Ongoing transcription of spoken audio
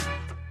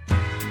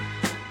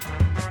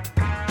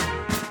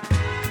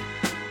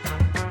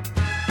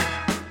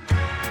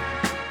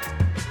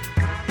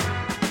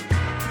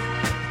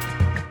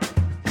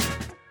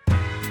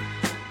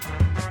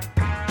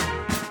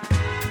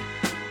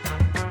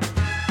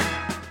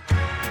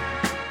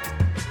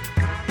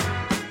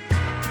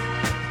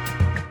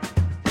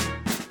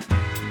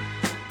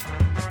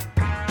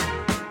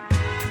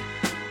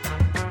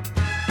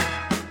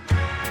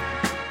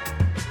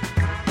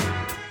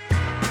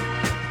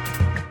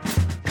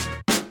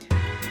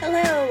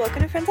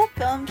Welcome to Friends at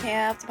Film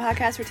Camp, the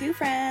podcast for two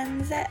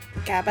friends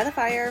gathered by the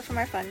fire from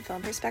our fun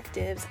film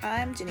perspectives.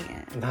 I'm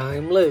Jinian. And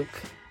I'm Luke.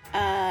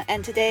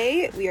 And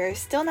today we are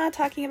still not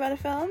talking about a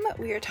film.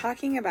 We are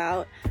talking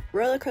about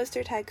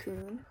Rollercoaster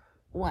Tycoon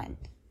 1.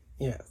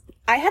 Yes.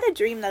 I had a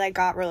dream that I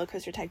got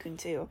Rollercoaster Tycoon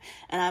 2,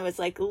 and I was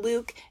like,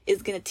 Luke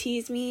is going to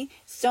tease me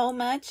so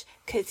much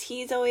because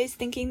he's always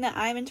thinking that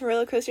I'm into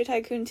Rollercoaster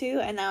Tycoon 2,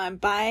 and now I'm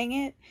buying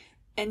it,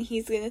 and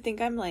he's going to think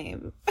I'm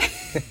lame.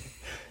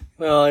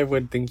 Well, I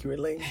would think you were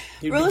lame.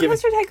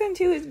 Rollercoaster Tycoon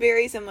 2 is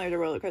very similar to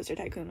Rollercoaster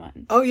Tycoon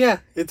 1. Oh, yeah.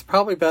 It's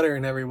probably better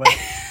in every way.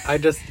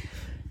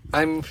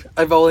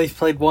 I've always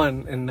played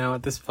 1, and now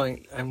at this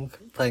point, I'm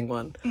playing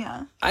 1.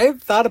 Yeah.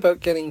 I've thought about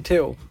getting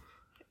 2.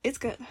 It's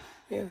good.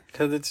 Yeah,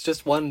 because it's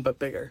just 1, but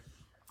bigger.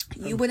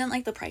 You wouldn't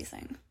like the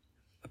pricing.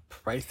 The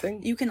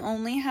pricing? You can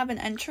only have an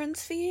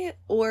entrance fee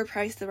or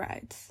price the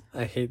rides.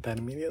 I hate that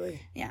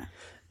immediately. Yeah.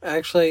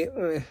 Actually,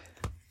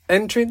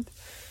 entrance,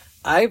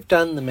 I've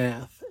done the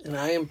math. And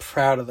I am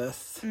proud of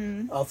this.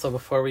 Also,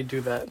 before we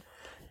do that,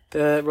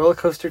 the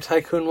Rollercoaster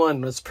Tycoon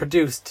 1 was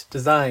produced,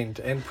 designed,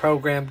 and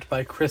programmed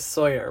by Chris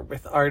Sawyer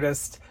with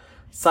artist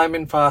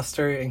Simon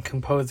Foster and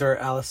composer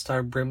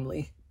Alistair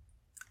Brimley.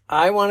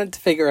 I wanted to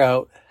figure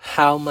out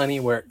how money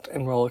worked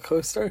in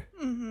Rollercoaster.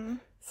 Mm-hmm.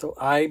 So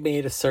I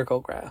made a circle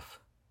graph.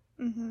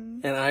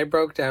 Mm-hmm. And I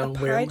broke down a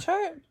pie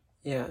chart?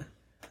 Yeah.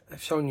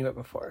 I've shown you it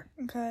before.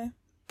 Okay.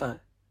 But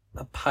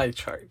a pie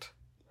chart.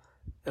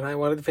 And I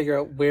wanted to figure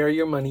out where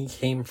your money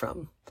came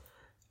from.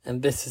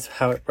 And this is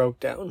how it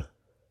broke down.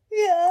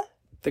 Yeah.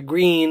 The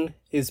green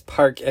is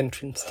park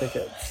entrance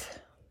tickets.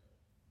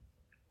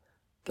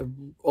 The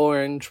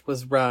orange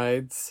was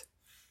rides.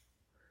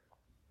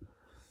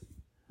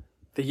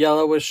 The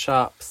yellow was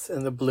shops.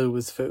 And the blue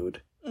was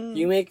food.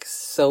 You make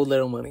so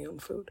little money on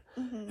food.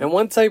 Mm-hmm. And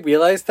once I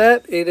realized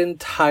that, it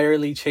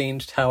entirely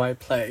changed how I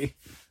play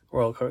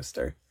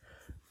Rollercoaster.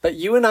 But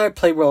you and I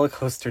play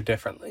Rollercoaster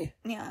differently.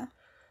 Yeah.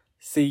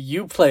 See,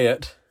 you play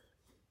it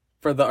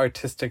for the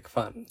artistic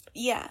fun.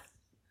 Yeah.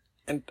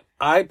 And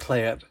I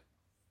play it.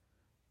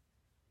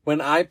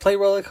 When I play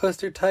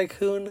Rollercoaster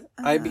Tycoon,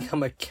 I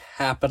become a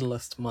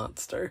capitalist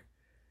monster.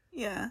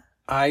 Yeah.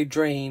 I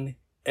drain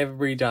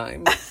every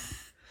dime.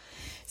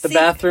 The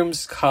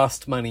bathrooms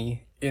cost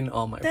money in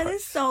all my parks. That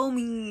is so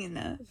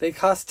mean. They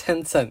cost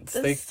 10 cents.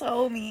 That's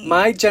so mean.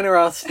 My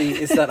generosity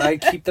is that I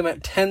keep them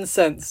at 10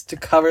 cents to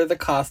cover the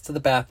cost of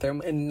the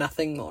bathroom and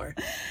nothing more.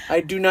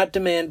 I do not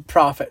demand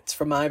profits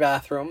from my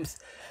bathrooms,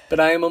 but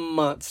I am a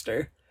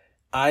monster.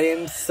 I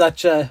am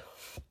such a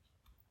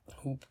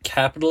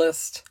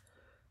capitalist,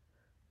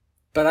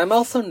 but I'm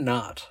also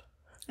not.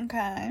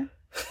 Okay.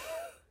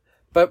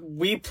 But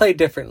we play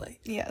differently.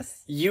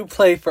 Yes. You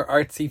play for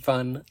artsy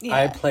fun. Yeah.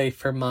 I play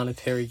for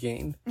monetary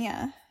gain.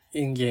 Yeah.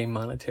 In-game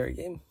monetary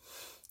gain.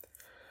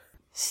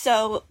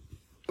 So,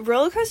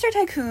 Rollercoaster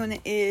Tycoon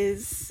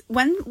is...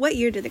 What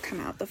year did it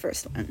come out, the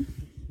first one?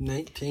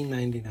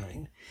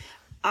 1999.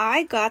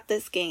 I got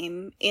this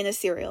game in a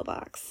cereal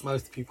box.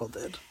 Most people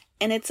did.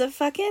 And it's a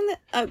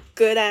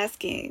good-ass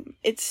game.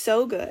 It's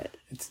so good.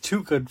 It's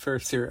too good for a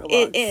cereal box.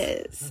 It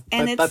is.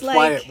 And but it's that's like...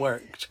 why it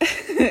worked.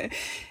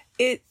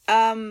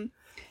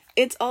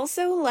 It's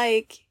also,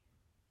 like,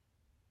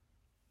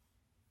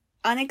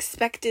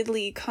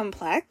 unexpectedly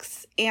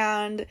complex,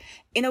 and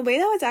in a way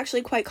that was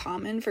actually quite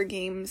common for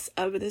games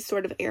of this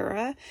sort of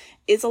era,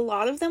 is a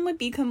lot of them would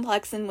be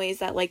complex in ways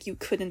that, like, you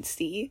couldn't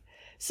see.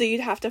 So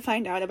you'd have to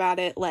find out about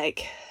it,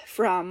 like,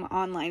 from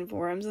online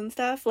forums and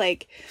stuff.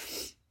 Like,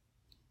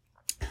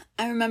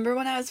 I remember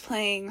when I was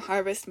playing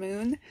Harvest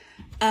Moon,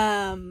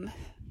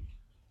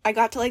 I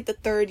got to, like, the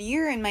 3rd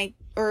year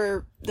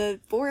or the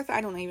 4th,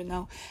 I don't even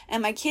know.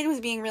 And my kid was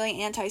being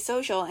really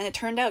antisocial, and it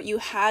turned out you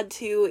had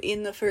to,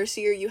 in the first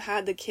year you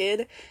had the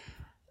kid,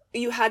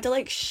 you had to,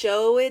 like,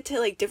 show it to,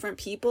 like, different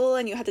people,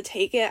 and you had to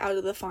take it out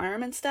of the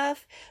farm and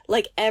stuff,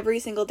 like, every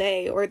single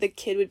day, or the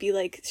kid would be,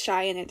 like,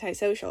 shy and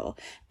antisocial.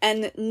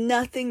 And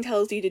nothing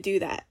tells you to do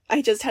that.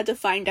 I just had to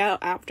find out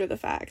after the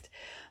fact.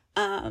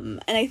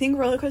 And I think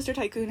Rollercoaster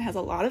Tycoon has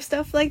a lot of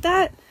stuff like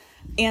that.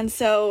 And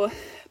so,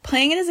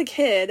 playing it as a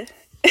kid...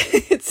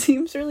 it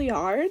seems really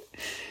hard.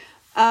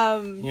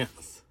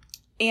 Yes.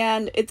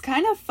 And it's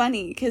kind of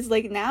funny because,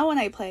 like, now when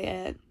I play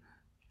it,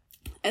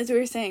 as we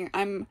were saying,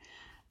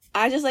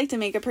 I just like to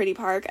make a pretty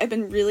park. I've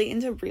been really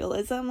into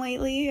realism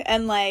lately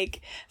and,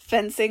 like,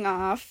 fencing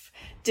off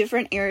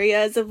different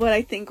areas of what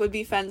I think would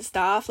be fenced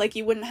off. Like,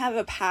 you wouldn't have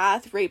a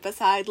path right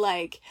beside,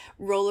 like,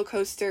 roller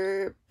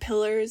coaster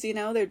pillars, you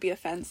know? There'd be a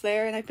fence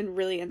there, and I've been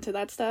really into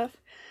that stuff.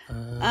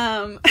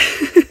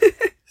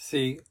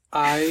 See,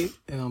 I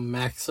am a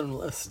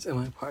maximalist in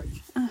my park.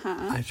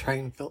 I try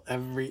and fill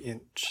every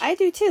inch. I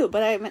do too,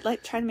 but I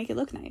like try to make it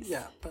look nice.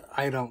 Yeah, but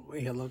I don't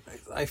make it look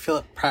nice. I fill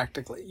it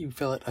practically. You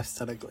fill it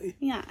aesthetically.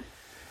 Yeah.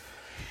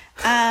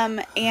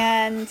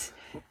 And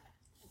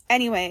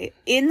anyway,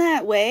 in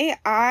that way,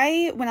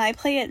 when I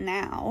play it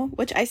now,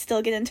 which I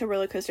still get into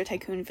Rollercoaster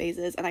Tycoon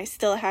phases, and I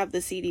still have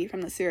the CD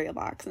from the cereal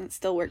box, and it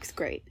still works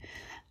great.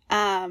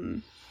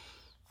 I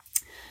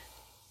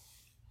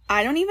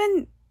don't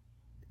even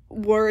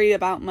worry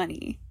about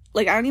money.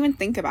 Like, I don't even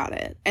think about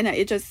it. And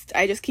I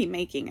just keep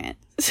making it.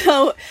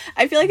 So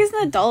I feel like as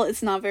an adult,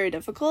 it's not very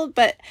difficult.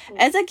 But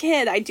as a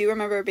kid, I do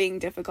remember it being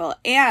difficult.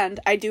 And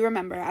I do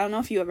remember, I don't know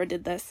if you ever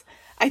did this.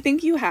 I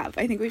think you have.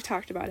 I think we've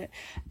talked about it.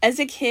 As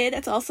a kid,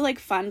 it's also, like,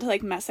 fun to,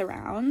 like, mess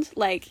around.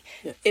 Like,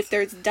 yes. If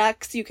there's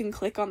ducks, you can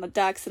click on the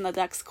ducks and the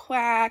ducks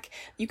quack.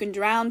 You can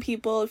drown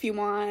people if you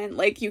want.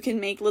 Like, you can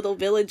make little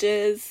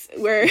villages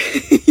where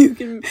you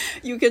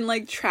can,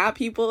 like, trap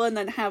people and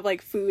then have,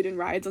 like, food and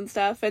rides and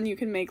stuff. And you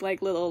can make,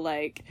 like, little,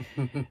 like...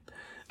 the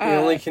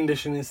only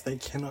condition is they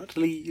cannot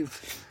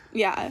leave.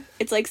 Yeah.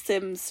 It's like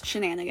Sims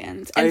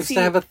shenanigans. And I used to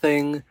have a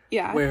thing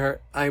yeah.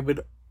 where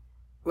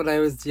when I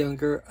was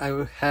younger,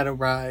 I had a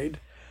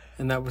ride,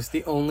 and that was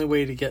the only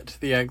way to get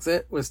to the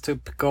exit, was to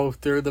go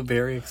through the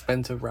very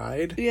expensive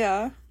ride.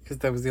 Yeah. Because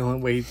that was the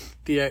only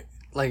way,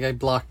 I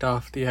blocked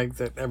off the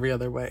exit every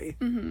other way.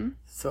 Mm-hmm.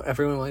 So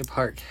everyone in my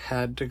park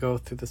had to go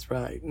through this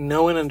ride.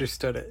 No one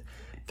understood it.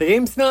 The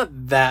game's not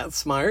that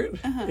smart.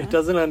 Uh-huh. It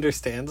doesn't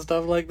understand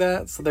stuff like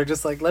that, so they're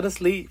just like, let us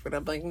leave. And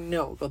I'm like,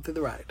 no, go through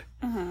the ride.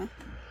 Uh-huh.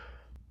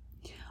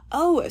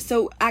 Oh,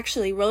 so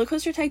actually,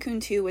 Rollercoaster Tycoon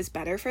 2 was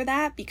better for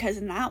that, because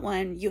in that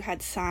one, you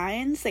had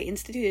signs. They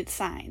instituted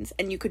signs,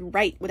 and you could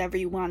write whatever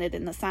you wanted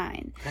in the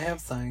sign. I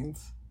have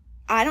signs.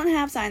 I don't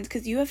have signs,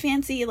 because you have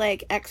fancy,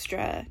 like,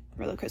 extra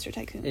Rollercoaster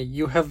Tycoon. Yeah,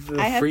 you have the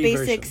I have free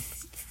basic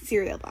version.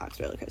 cereal box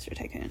Rollercoaster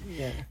Tycoon.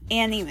 Yeah.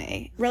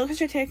 Anyway,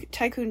 Rollercoaster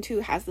Tycoon 2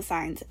 has the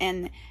signs,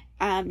 and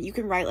you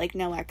can write, like,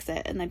 no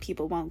exit, and then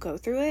people won't go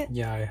through it.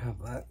 Yeah, I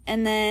have that.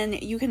 And then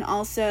you can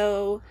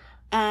also...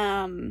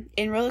 in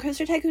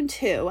Rollercoaster Tycoon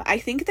 2, I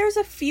think there's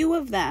a few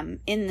of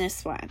them in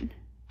this one.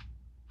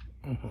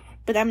 Mm-hmm.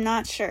 But I'm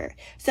not sure.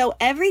 So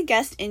every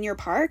guest in your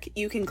park,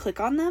 you can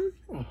click on them.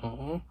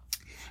 Mm-hmm.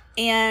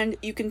 And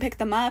you can pick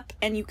them up,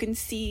 and you can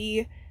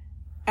see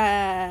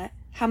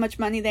how much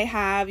money they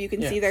have. You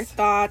can see their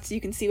thoughts.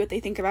 You can see what they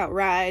think about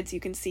rides.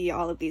 You can see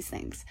all of these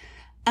things.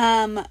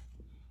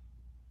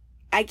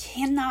 I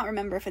cannot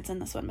remember if it's in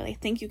this one, but I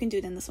think you can do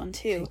it in this one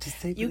too.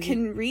 You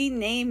can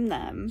rename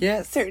them.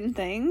 Yes. Certain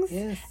things.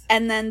 Yes.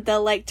 And then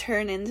they'll, like,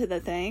 turn into the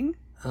thing.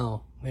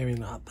 Oh, maybe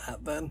not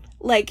that then.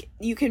 Like,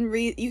 you can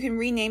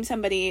rename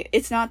somebody.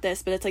 It's not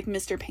this, but it's like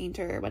Mr.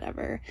 Painter or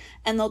whatever.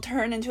 And they'll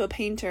turn into a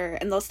painter,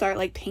 and they'll start,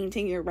 like,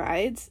 painting your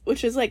rides,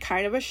 which is, like,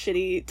 kind of a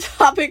shitty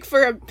topic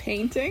for a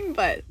painting,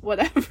 but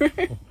whatever.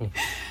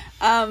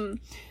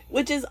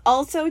 Which is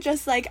also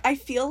just, like, I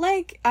feel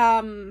like,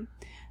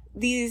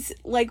 these,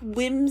 like,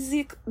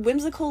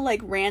 whimsical,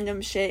 like,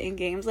 random shit in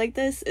games like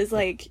this is,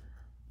 like,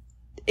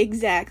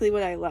 exactly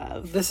what I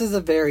love. This is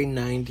a very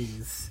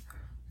 90s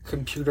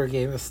computer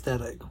game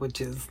aesthetic,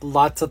 which is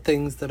lots of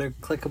things that are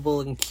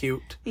clickable and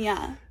cute.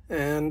 Yeah.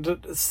 And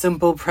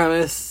simple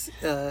premise.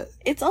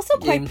 It's also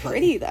quite gameplay.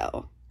 pretty,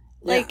 though.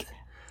 Like,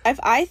 if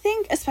I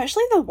think,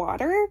 especially the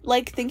water,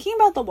 like, thinking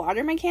about the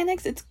water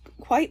mechanics, it's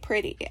quite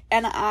pretty.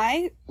 And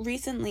I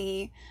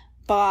recently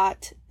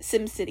bought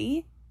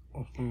SimCity,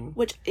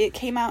 which it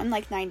came out in,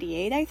 like,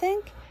 98, I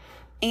think.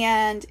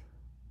 And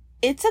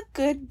it's a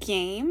good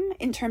game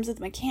in terms of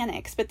the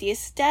mechanics, but the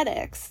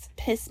aesthetics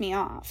piss me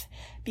off.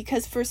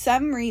 Because for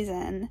some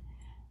reason,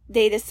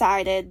 they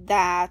decided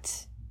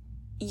that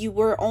you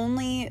were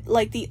only,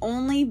 like, the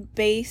only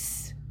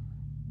base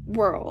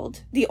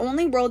world, the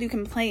only world you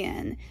can play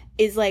in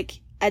is,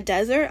 like, a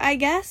desert, I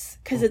guess,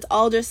 because it's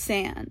all just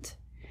sand.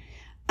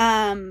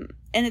 And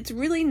it's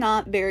really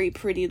not very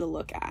pretty to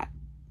look at.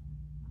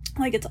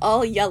 Like, it's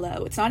all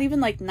yellow. It's not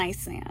even, like, nice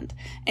sand.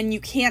 And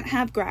you can't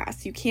have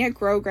grass. You can't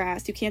grow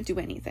grass. You can't do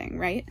anything,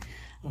 right?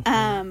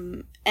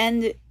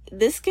 And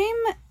this game,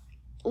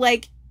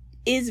 like,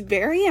 is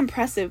very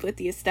impressive with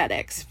the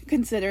aesthetics,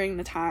 considering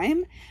the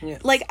time.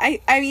 Yes. Like,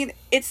 I mean,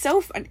 it's so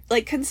fun.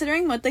 Like,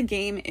 considering what the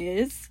game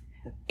is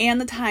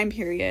and the time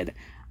period,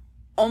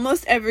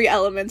 almost every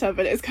element of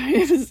it is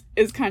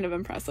kind of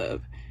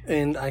impressive.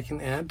 And I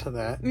can add to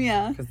that.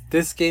 Yeah. Because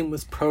this game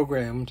was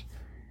programmed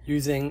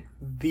using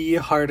the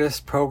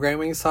hardest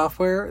programming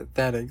software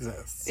that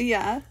exists.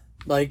 Yeah.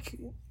 Like,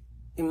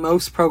 in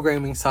most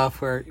programming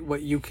software,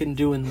 what you can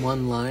do in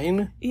one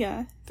line,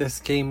 Yeah. this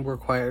game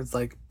requires,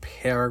 like,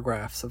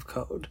 paragraphs of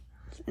code.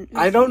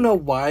 I don't know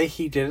why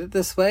he did it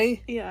this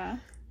way. Yeah.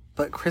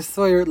 But Chris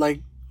Sawyer,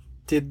 like,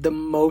 did the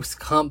most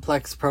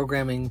complex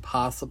programming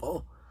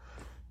possible.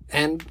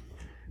 And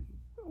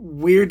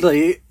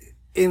weirdly,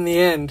 in the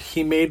end,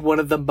 he made one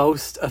of the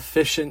most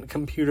efficient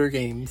computer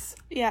games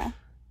Yeah.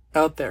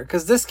 out there.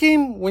 Because this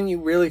game, when you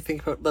really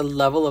think about the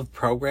level of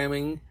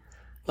programming,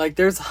 like,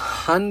 there's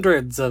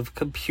hundreds of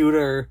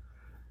computer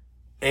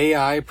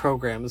AI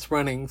programs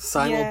running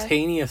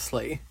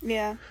simultaneously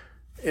Yeah.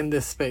 in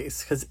this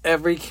space. Because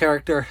every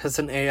character has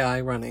an AI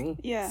running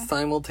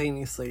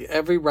simultaneously.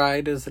 Every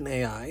ride is an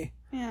AI.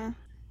 Yeah.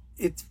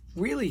 It's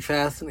really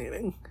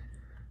fascinating.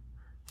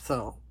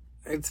 So,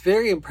 it's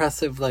very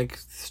impressive, like,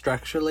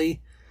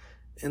 structurally.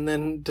 And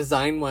then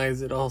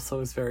design-wise, it also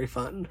is very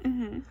fun.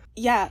 Mm-hmm.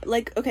 Yeah,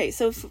 like, okay,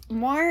 so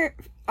more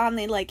on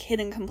the, like,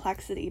 hidden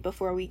complexity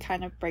before we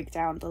kind of break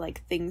down the,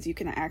 like, things you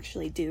can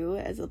actually do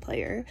as a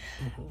player.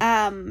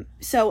 Mm-hmm.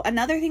 So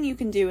another thing you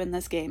can do in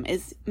this game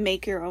is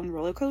make your own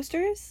roller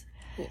coasters.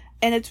 Yeah.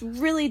 And it's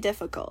really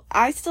difficult.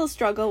 I still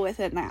struggle with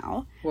it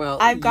now. Well,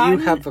 you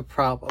have a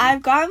problem.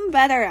 I've gotten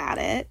better at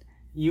it.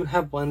 You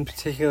have one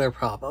particular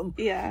problem.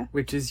 Yeah.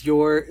 Which is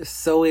you're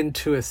so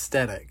into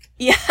aesthetic.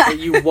 Yeah. That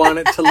you want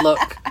it to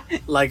look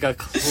like a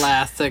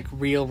classic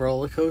real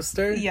roller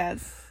coaster.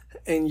 Yes.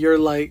 And you're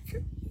like,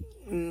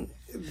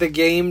 the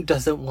game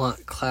doesn't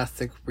want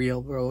classic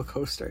real roller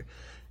coaster.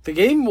 The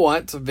game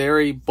wants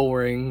very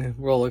boring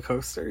roller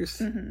coasters.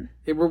 Mm-hmm.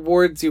 It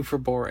rewards you for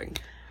boring.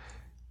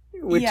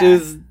 Which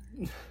is...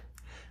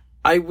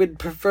 I would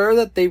prefer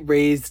that they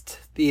raised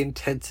the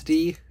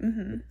intensity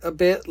a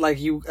bit. Like,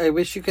 I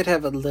wish you could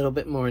have a little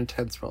bit more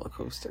intense roller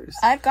coasters.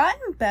 I've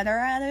gotten better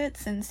at it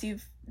since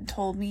you've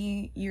told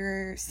me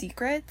your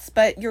secrets,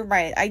 but you're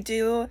right. I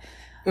do...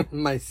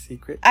 My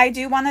secret. I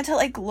do want it to,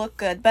 like, look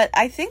good, but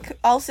I think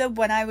also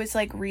when I was,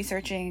 like,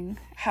 researching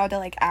how to,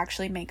 like,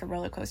 actually make a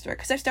roller coaster,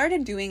 because I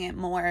started doing it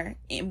more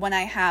when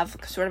I have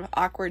sort of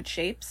awkward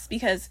shapes,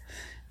 because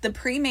the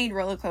pre-made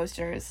roller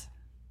coasters...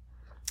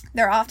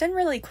 They're often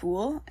really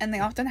cool, and they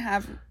often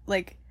have,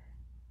 like,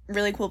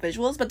 really cool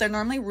visuals, but they're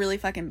normally really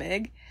fucking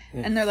big,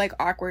 and they're, like,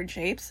 awkward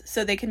shapes,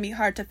 so they can be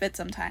hard to fit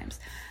sometimes.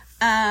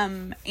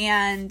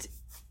 And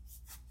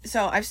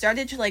so I've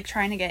started to, like,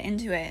 trying to get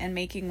into it and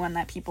making one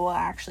that people will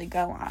actually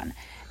go on.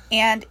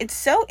 And it's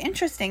so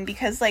interesting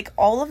because, like,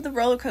 all of the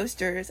roller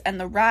coasters and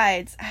the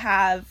rides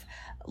have,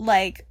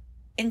 like,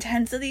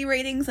 intensity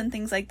ratings and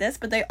things like this,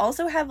 but they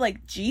also have,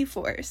 like,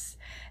 G-force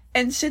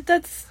and shit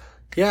that's...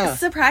 Yeah.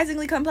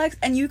 surprisingly complex,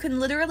 and you can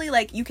literally,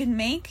 like, you can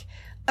make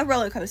a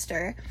roller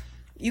coaster,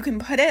 you can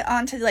put it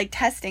onto, like,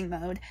 testing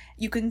mode,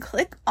 you can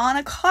click on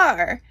a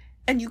car,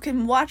 and you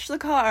can watch the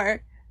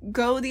car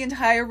go the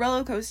entire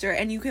roller coaster,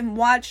 and you can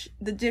watch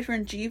the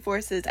different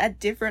G-forces at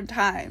different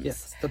times.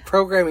 Yes, the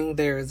programming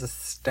there is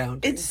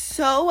astounding. It's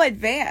so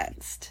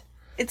advanced.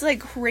 It's, like,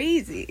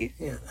 crazy.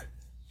 Yeah.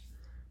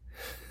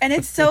 And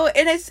it's so,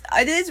 it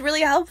is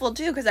really helpful,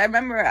 too, because I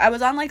remember I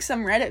was on, like,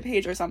 some Reddit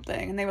page or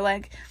something, and they were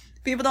like...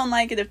 People don't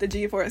like it if the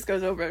G-force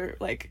goes over,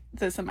 like,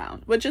 this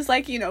amount. Which is,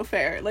 like, you know,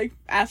 fair. Like,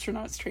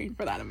 astronauts train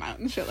for that amount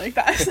and shit like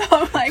that.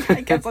 So, like,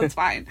 I guess that's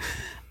fine.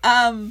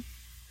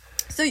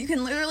 So you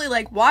can literally,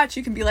 like, watch.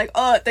 You can be like,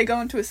 oh, they go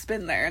into a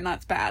spin there, and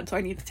that's bad. So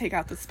I need to take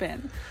out the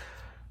spin.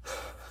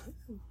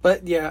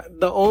 But, yeah,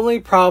 the only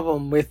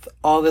problem with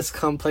all this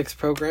complex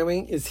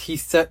programming is he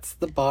sets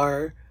the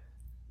bar...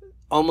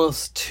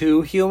 almost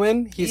too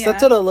human. He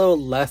sets it a little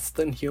less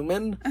than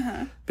human.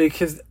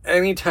 Because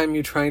anytime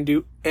you try and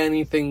do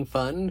anything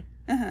fun,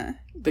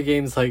 the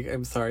game's like,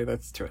 I'm sorry,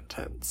 that's too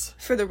intense.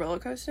 For the roller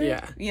coaster?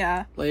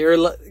 Yeah.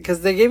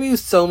 Because they give you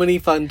so many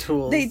fun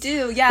tools. They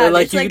do, yeah. They're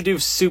like, you can do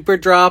super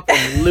drop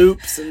and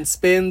loops and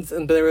spins,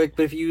 and they're like,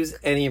 but if you use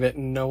any of it,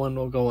 no one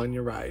will go on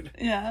your ride.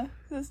 Yeah,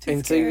 that's too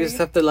and scary. So you just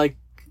have to, like,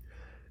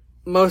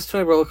 most of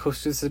my roller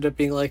coasters end up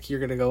being like, you're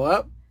gonna go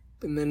up,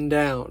 and then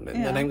down,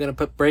 and then I'm going to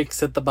put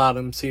brakes at the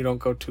bottom so you don't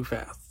go too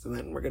fast, and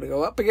then we're going to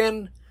go up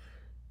again,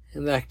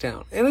 and back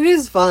down. And it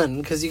is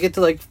fun, because you get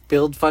to, like,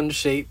 build fun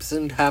shapes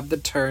and have the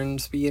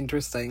turns be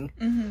interesting.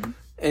 Mm-hmm.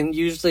 And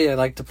usually I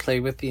like to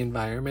play with the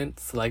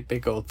environments, like they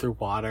go through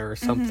water or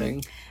something.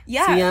 Mm-hmm.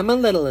 Yeah. See, I'm a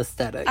little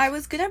aesthetic. I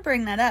was going to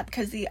bring that up,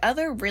 because the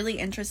other really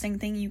interesting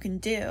thing you can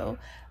do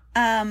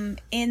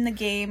in the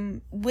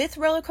game with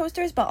roller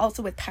coasters, but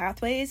also with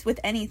pathways, with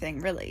anything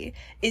really,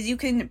 is you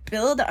can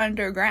build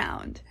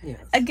underground. Yes.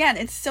 Again,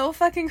 it's so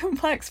fucking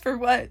complex for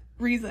what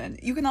reason.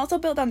 You can also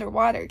build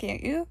underwater,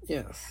 can't you?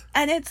 Yes.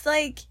 And it's,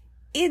 like,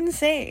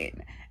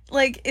 insane.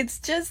 Like, it's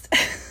just...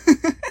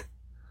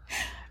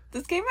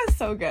 This game is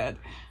so good.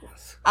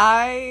 Yes.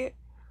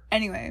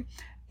 Anyway,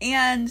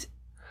 and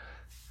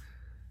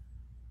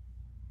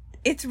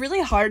it's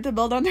really hard to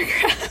build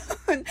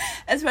underground,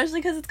 especially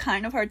because it's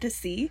kind of hard to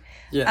see.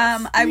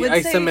 Yes, I would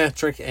say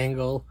isometric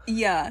angle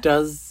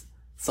does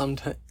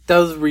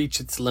reach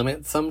its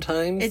limit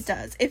sometimes. It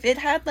does. If it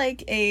had,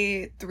 like,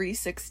 a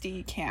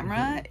 360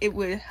 camera, it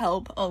would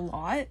help a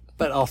lot.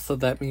 But also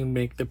that would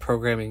make the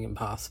programming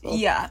impossible.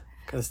 Yeah.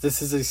 Because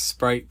this is a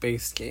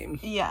sprite-based game.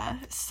 Yeah.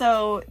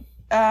 So,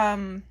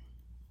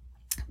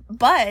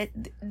 but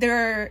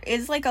there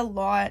is, like, a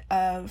lot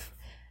of...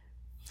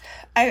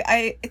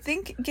 I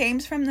think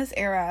games from this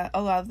era,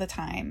 a lot of the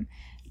time,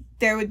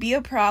 there would be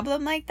a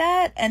problem like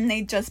that, and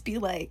they'd just be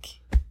like,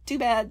 too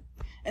bad,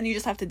 and you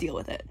just have to deal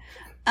with it.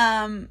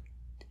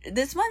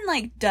 This one,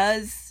 like,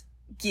 does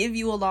give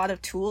you a lot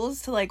of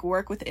tools to, like,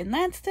 work within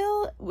that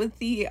still, with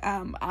the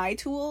eye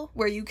tool,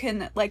 where you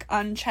can, like,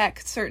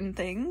 uncheck certain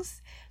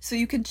things. So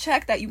you can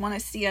check that you want to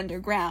see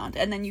underground,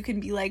 and then you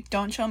can be like,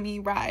 don't show me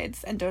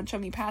rides, and don't show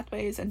me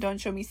pathways, and don't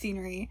show me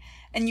scenery.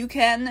 And you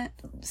can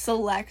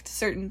select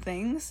certain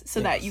things so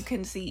that you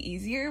can see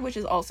easier, which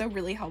is also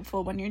really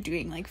helpful when you're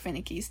doing, like,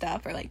 finicky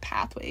stuff or, like,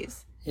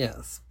 pathways.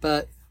 Yes,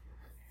 but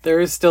There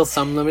is still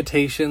some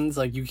limitations,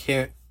 like you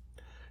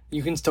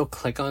can still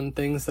click on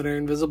things that are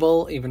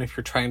invisible, even if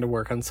you're trying to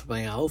work on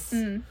something else.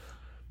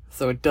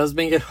 So it does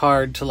make it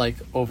hard to, like,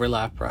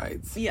 overlap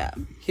rides. Yeah.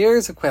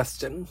 Here's a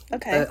question.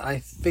 Okay. That I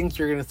think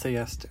you're going to say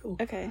yes to.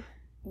 Okay.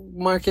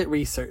 Market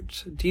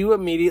research. Do you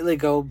immediately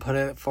go put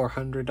it at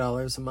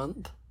 $400 a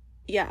month?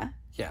 Yeah.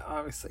 Yeah,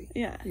 obviously.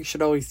 Yeah. You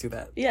should always do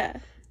that. Yeah.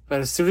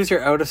 But as soon as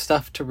you're out of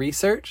stuff to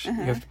research, you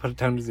have to put it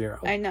down to 0.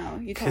 I know.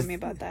 You told me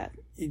about that.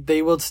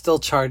 They will still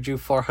charge you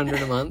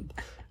 $400 a month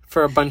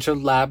for a bunch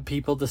of lab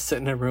people to sit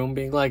in a room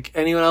being like,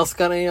 anyone else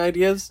got any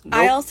ideas? Nope.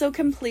 I also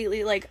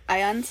completely, I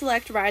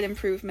unselect ride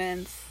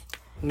improvements.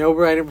 No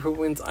ride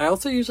improvements. I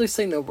also usually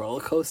say no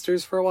roller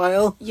coasters for a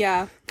while.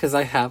 Yeah. Because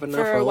I have enough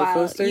For a roller while.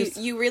 coasters.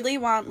 You really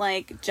want,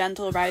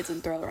 gentle rides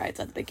and thrill rides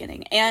at the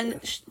beginning.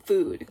 And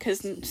food.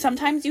 Because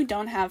sometimes you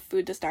don't have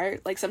food to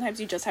start.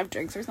 Sometimes you just have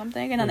drinks or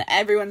something. And then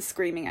everyone's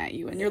screaming at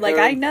you. And you're like,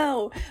 I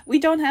know. We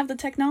don't have the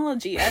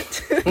technology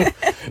yet.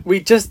 We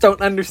just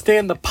don't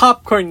understand the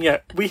popcorn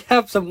yet. We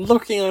have some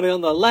looking at it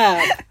on the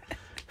lab.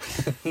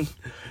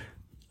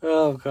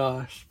 Oh,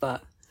 gosh.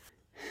 But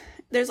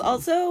there's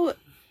also...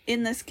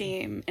 in this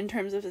game, in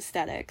terms of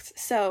aesthetics,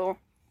 so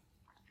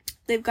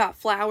they've got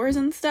flowers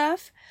and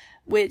stuff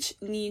which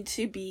need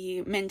to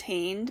be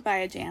maintained by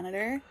a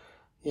janitor.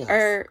 Yes.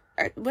 Or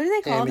what are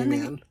they called?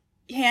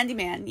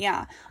 Handyman.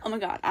 Yeah. Oh my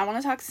god, I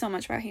want to talk so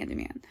much about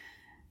handyman.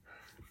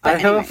 But I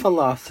have a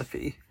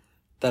philosophy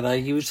that I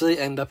usually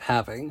end up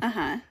having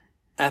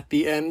at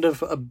the end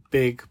of a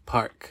big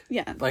park.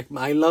 Yeah.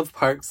 I love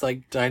parks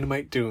like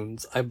Dynamite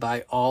Dunes. I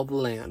buy all the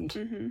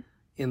land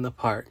in the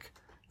park.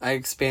 I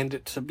expand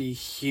it to be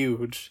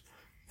huge,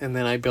 and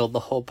then I build the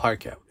whole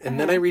park out. And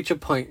then I reach a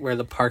point where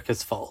the park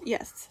is full.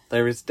 Yes.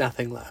 There is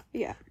nothing left.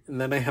 Yeah. And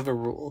then I have a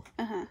rule,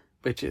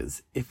 which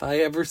is, if I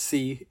ever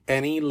see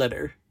any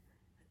litter,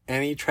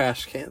 any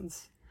trash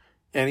cans,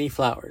 any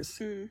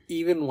flowers,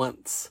 even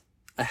once,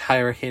 I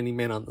hire a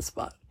handyman on the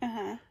spot.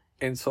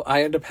 And so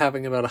I end up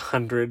having about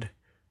 100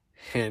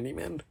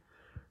 handymen,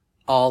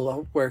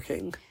 all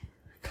working,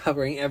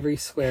 covering every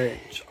square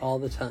inch all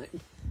the time.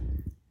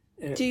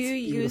 Do you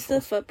use the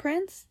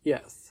footprints?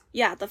 Yes.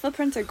 Yeah, the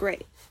footprints are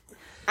great.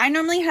 I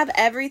normally have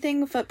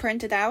everything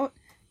footprinted out,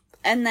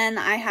 and then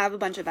I have a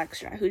bunch of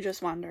extra who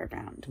just wander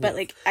around. But,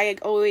 I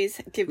always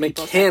give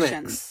people sections.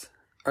 Mechanics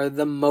are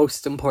the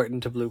most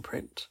important to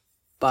blueprint,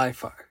 by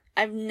far.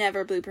 I've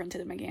never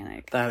blueprinted a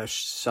mechanic. That is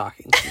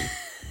shocking to me.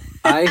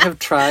 I have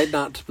tried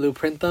not to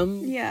blueprint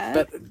them. Yeah.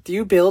 But do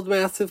you build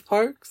massive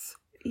parks?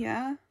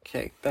 Yeah.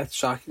 Okay, that's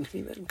shocking to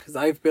me then, because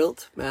I've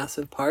built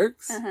massive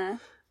parks.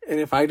 And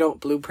if I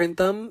don't blueprint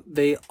them,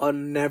 they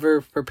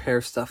never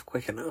prepare stuff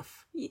quick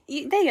enough.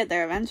 They get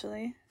there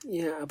eventually.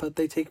 Yeah, but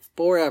they take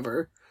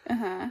forever.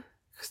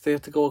 Because they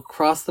have to go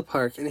across the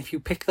park, and if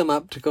you pick them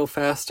up to go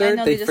faster,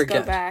 they just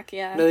forget. Go back,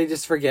 yeah. No, they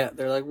just forget.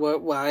 They're like,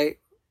 what? Why?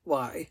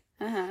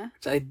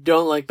 Which I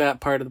don't like that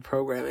part of the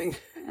programming.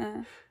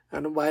 I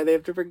don't know why they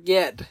have to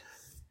forget.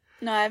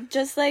 No, I've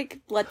just,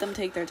 let them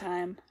take their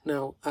time.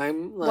 No,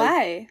 I'm like...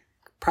 Why?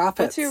 Profits.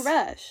 What's your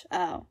rush?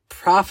 Oh.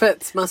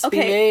 Profits must be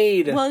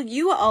made. Well,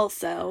 you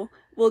also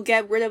will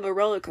get rid of a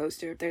roller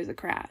coaster if there's a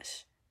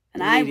crash.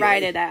 And I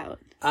ride it out.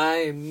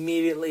 I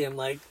immediately am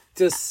like,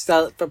 just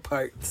sell it for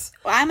parts.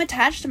 Well, I'm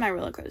attached to my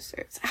roller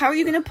coasters. How are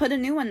you going to put a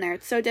new one there?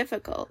 It's so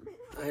difficult.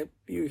 I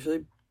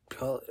usually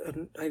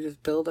I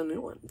just build a new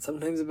one.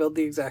 Sometimes I build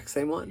the exact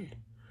same one.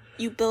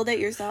 You build it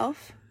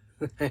yourself?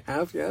 I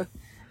have, yeah.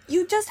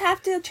 You just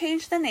have to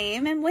change the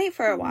name and wait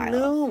for a while.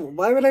 No,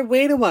 why would I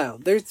wait a while?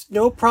 There's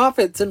no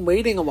profits in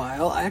waiting a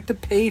while. I have to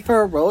pay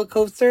for a roller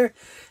coaster.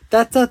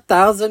 That's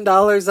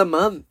 $1,000 a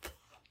month.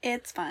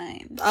 It's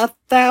fine.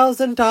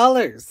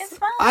 $1,000. It's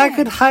fine. I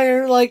could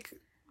hire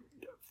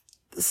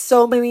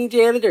so many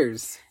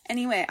janitors.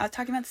 Anyway, I was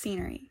talking about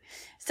scenery.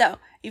 So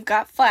you've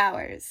got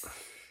flowers.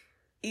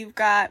 You've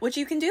got, which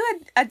you can do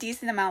a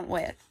decent amount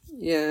with.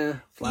 Yeah,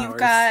 flowers. You've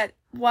got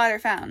water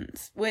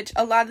fountains, which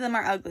a lot of them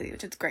are ugly,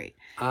 which is great.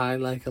 I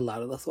like a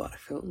lot of those water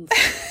fountains.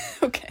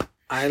 Okay.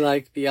 I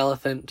like the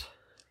elephant.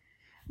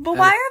 But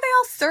why are they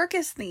all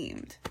circus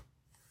themed?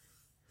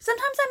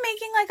 Sometimes I'm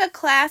making a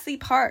classy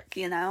park,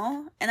 and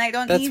I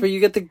don't That's where you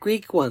get the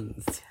Greek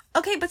ones.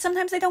 Okay, but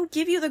sometimes they don't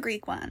give you the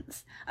Greek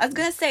ones. I was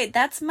gonna say,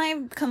 that's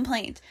my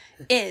complaint,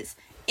 is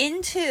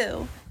in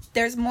 2,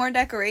 there's more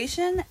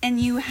decoration, and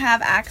you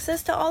have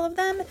access to all of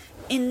them.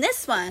 In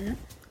this one,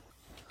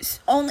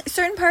 only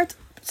certain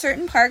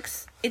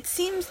parks, it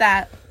seems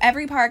that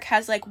every park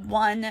has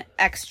one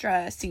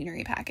extra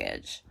scenery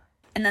package.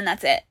 And then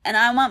that's it. And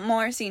I want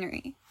more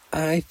scenery.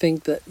 I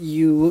think that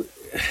you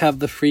have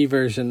the free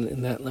version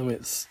and that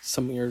limits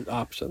some of your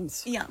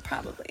options. Yeah,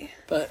 probably.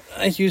 But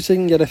I usually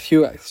can get a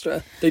few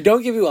extra. They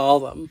don't give you all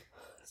of them.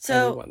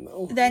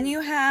 So then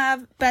you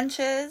have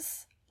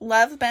benches.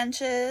 Love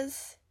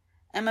benches.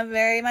 I'm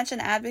very much an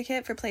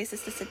advocate for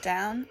places to sit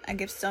down. I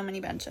give so many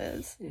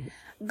benches.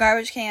 Mm-hmm.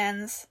 Garbage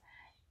cans.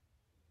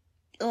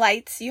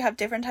 Lights. You have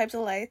different types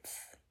of lights.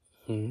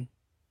 Mm-hmm.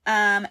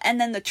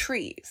 And then the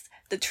trees.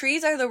 The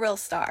trees are the real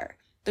star.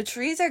 The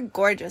trees are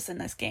gorgeous in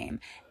this game.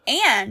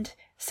 And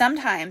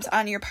sometimes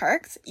on your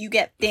parks, you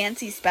get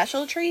fancy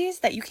special trees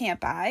that you can't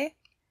buy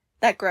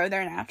that grow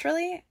there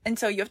naturally. And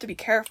so you have to be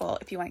careful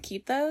if you want to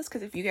keep those,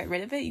 because if you get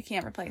rid of it, you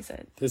can't replace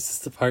it. This is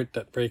the part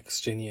that breaks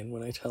Ginny in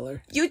when I tell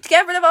her. You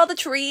get rid of all the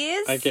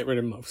trees? I get rid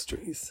of most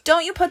trees.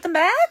 Don't you put them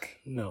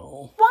back?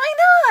 No. Why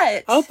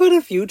not? I'll put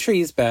a few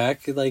trees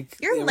back, like,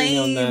 you're every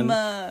now and lame.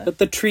 then. But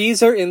the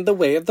trees are in the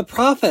way of the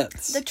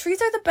profits. The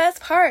trees are the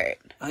best part.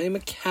 I am a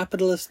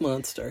capitalist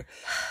monster.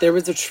 There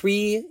was a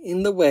tree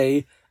in the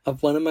way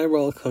of one of my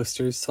roller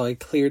coasters, so I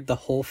cleared the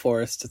whole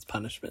forest as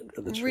punishment for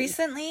the tree.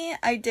 Recently,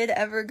 I did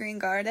evergreen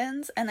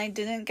gardens, and I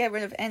didn't get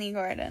rid of any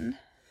garden.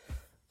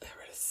 There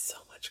is so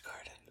much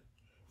garden.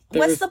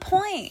 What's the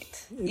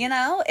point? You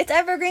know? It's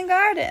evergreen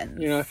gardens.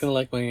 You're not going to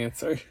like my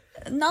answer.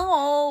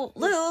 No,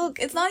 Luke,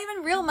 it's not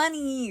even real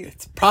money.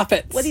 It's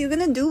profits. What are you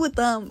going to do with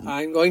them?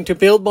 I'm going to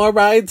build more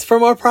rides for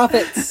more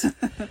profits.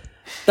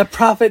 The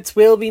profits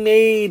will be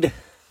made.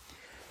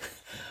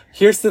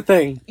 Here's the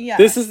thing. Yeah.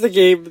 This is the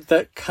game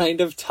that kind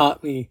of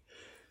taught me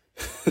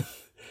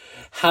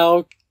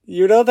how,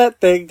 you know that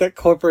thing that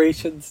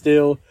corporations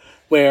do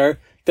where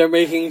they're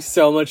making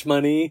so much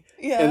money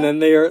and then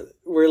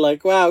we're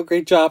like, wow,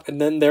 great job.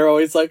 And then they're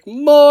always like,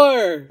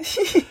 more.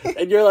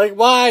 And you're like,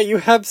 why? You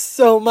have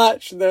so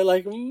much. And they're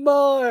like,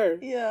 more.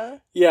 Yeah.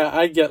 Yeah,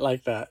 I get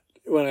like that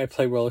when I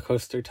play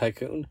Rollercoaster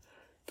Tycoon.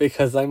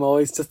 Because I'm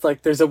always just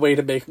like, there's a way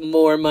to make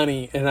more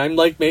money. And I'm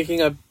like making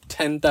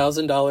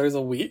 $10,000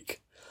 a week.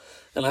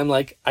 And I'm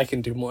like, I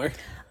can do more.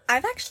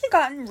 I've actually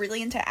gotten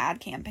really into ad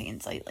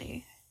campaigns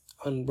lately.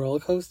 On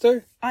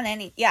Rollercoaster? On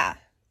any, yeah.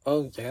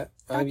 Oh, yeah.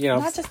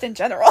 Not just in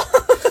general.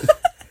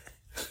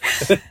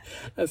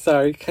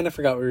 Sorry, kind of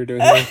forgot what we were doing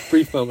there.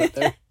 Brief moment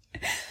there.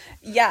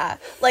 Yeah.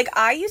 Like,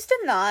 I used to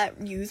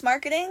not use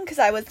marketing because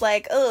I was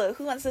like, oh,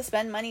 who wants to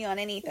spend money on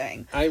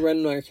anything? I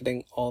run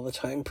marketing all the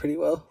time pretty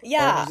well.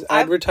 Yeah.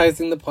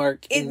 Advertising the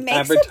park and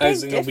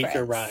advertising a weaker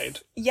difference. ride.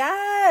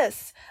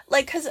 Yes.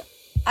 Like, because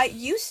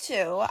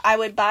I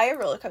would buy a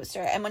roller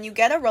coaster, and when you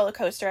get a roller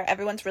coaster,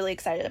 everyone's really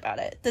excited about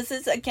it. This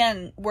is,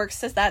 again,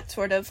 works as that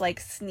sort of, like,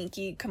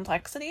 sneaky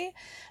complexity.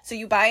 So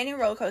you buy a new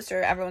roller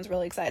coaster, everyone's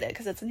really excited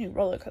because it's a new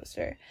roller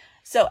coaster.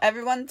 So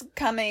everyone's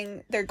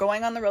coming, they're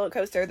going on the roller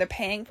coaster, they're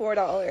paying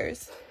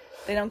 $4.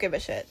 They don't give a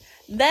shit.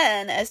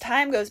 Then, as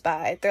time goes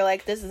by, they're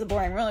like, this is a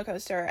boring roller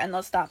coaster, and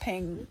they'll stop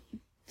paying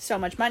so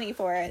much money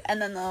for it,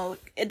 and then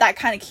that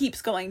kind of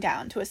keeps going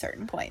down to a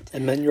certain point.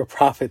 And then your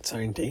profits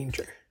are in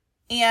danger.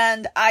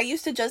 And I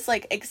used to just,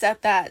 like,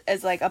 accept that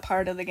as, like, a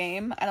part of the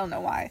game. I don't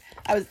know why.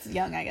 I was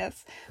young, I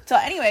guess. So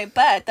anyway,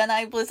 but then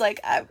I was like,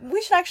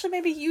 we should actually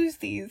maybe use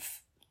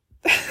these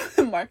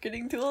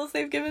marketing tools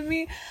they've given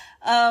me.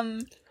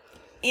 Like,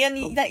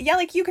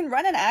 you can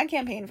run an ad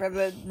campaign for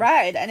the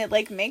ride, and it,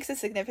 like, makes a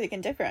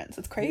significant difference.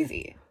 It's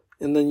crazy.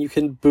 And then you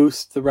can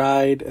boost the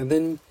ride, and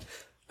then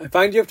I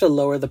find you have to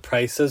lower the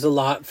prices a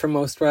lot for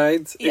most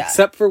rides,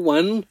 except for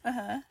one,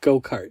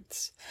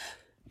 go-karts.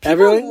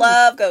 Everyone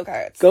love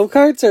go-karts.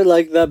 Go-karts are,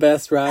 like, the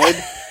best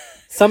ride.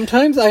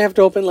 Sometimes I have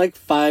to open, like,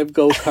 5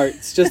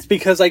 go-karts just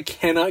because I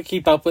cannot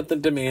keep up with the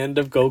demand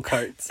of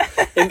go-karts.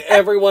 And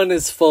everyone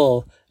is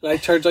full. And I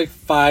charge, like,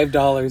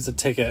 $5 a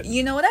ticket.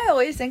 You know what I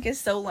always think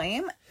is so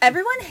lame?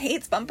 Everyone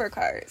hates bumper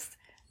cars.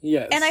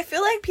 Yes. And I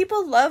feel like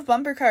people love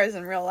bumper cars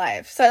in real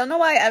life. So I don't know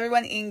why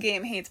everyone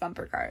in-game hates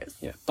bumper cars.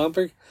 Yeah,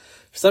 for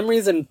some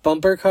reason,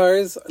 bumper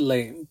cars are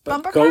lame.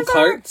 But bumper cars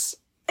go-karts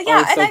yeah,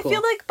 and so I cool.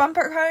 feel like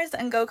bumper cars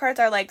and go-karts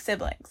are like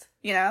siblings,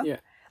 you know? Yeah.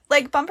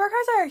 Like, bumper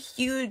cars are a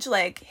huge,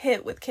 like,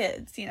 hit with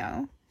kids, you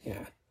know?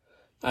 Yeah.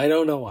 I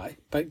don't know why,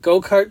 but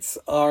go-karts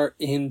are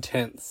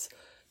intense.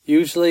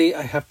 Usually,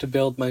 I have to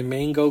build my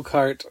main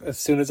go-kart as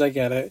soon as I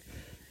get it.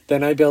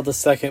 Then I build a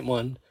second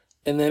one.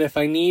 And then if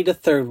I need a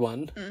third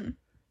one,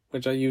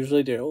 which I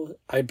usually do,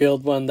 I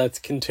build one that's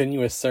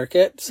continuous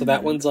circuit. So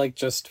that one's, like,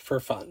 just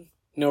for fun.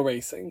 No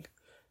racing.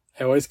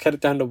 I always cut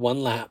it down to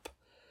 1 lap.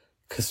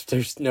 Because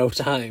there's no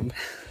time.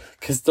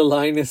 Because the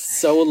line is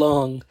so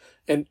long.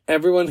 And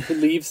everyone who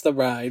leaves the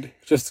ride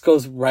just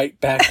goes right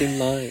back in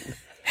line.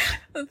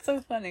 That's so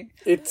funny.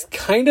 It's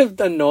kind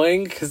of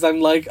annoying because I'm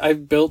like,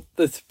 I've built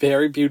this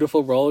very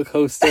beautiful roller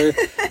coaster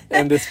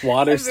and this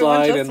water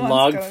slide and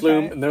log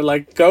flume. And they're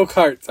like,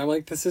 go-karts. I'm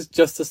like, this is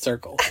just a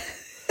circle.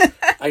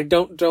 I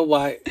don't know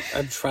why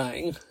I'm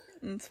trying.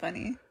 It's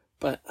funny.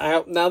 But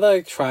now that I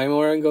try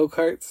more on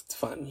go-karts, it's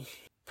fun.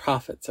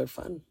 Profits are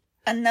fun.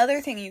 Another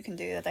thing you can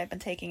do that I've been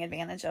taking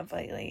advantage of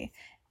lately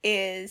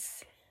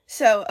is,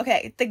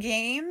 in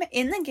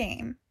the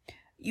game,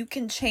 you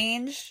can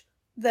change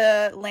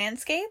the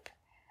landscape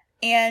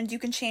and you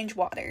can change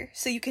water.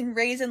 So you can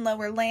raise and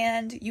lower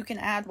land, you can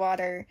add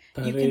water,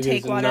 you can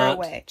take water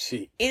away.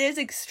 Cheap. It is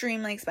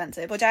extremely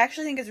expensive, which I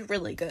actually think is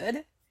really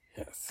good.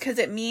 Yes. Because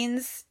it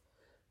means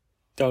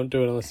don't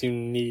do it unless you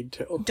need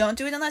to. Don't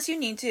do it unless you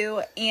need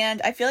to,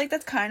 and I feel like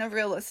that's kind of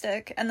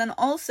realistic. And then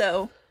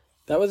also,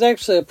 that was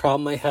actually a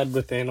problem I had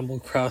with Animal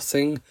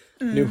Crossing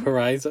New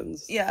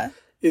Horizons. Yeah.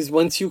 Is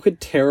once you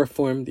could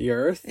terraform the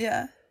earth,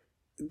 yeah,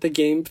 the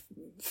game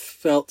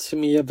felt to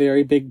me a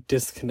very big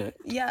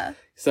disconnect. Yeah.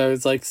 So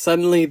it's like,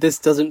 suddenly this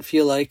doesn't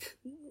feel like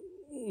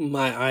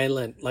my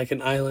island, like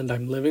an island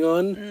I'm living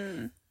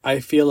on. I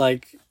feel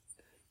like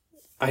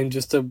I'm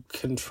just a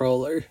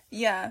controller.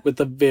 Yeah. With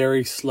a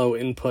very slow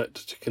input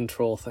to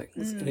control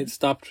things. And it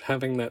stopped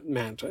having that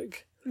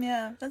magic.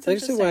 Yeah, that's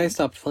actually why I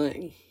stopped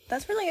playing.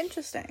 That's really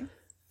interesting.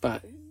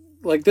 But,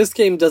 like, this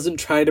game doesn't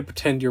try to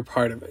pretend you're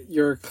part of it.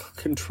 You're a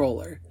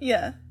controller.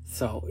 Yeah.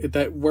 So,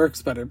 that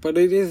works better. But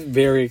it is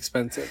very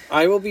expensive.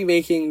 I will be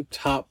making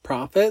top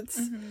profits.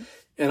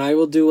 And I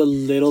will do a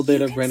little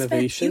bit of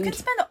renovation. You can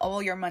spend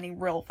all your money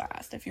real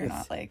fast if you're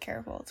not, like,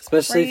 careful. It's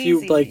especially crazy. if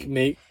you,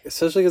 like,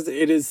 especially because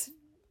it is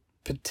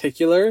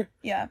particular.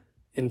 Yeah.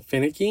 And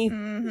finicky.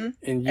 And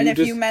if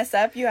you mess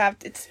up, you have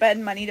to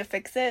spend money to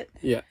fix it.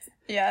 Yeah.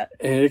 Yeah.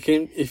 And it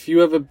can, if you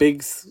have a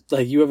big,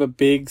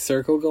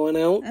 circle going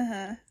out,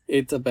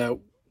 it's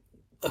about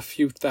a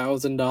few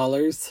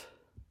 $1,000s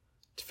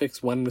to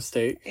fix one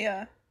mistake.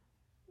 Yeah.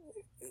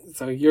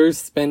 So you're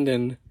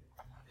spending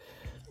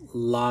a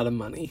lot of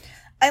money.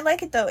 I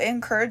like it, though. It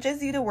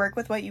encourages you to work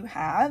with what you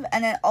have,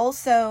 and it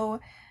also,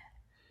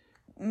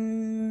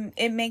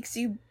 it makes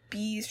you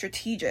be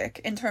strategic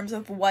in terms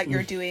of what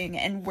you're doing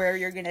and where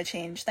you're going to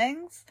change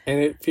things. And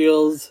it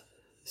feels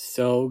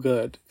so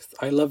good.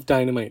 I love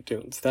dynamite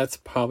dunes. That's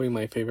probably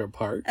my favorite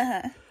part.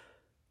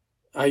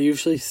 I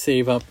usually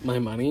save up my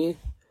money,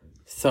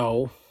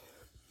 so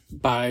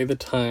by the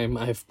time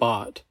I've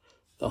bought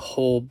the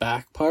whole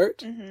back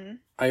part,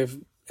 I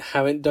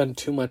haven't done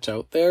too much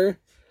out there.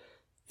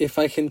 If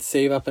I can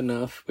save up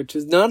enough, which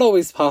is not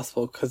always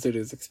possible because it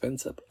is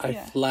expensive, I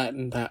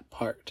flatten that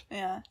part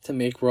to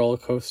make roller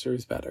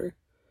coasters better.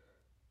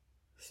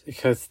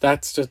 Because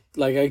that's just,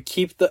 like,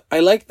 I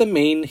like the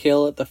main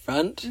hill at the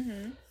front,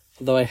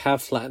 although I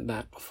have flattened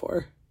that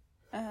before.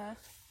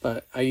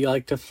 But I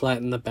like to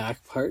flatten the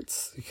back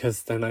parts,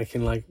 because then I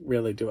can, like,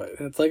 really do it.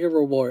 And it's like a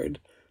reward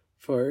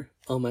for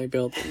all my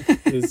building,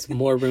 is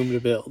more room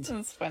to build.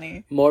 That's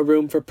funny. More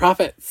room for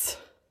profits.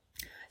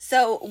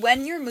 So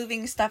when you're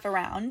moving stuff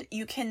around,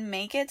 you can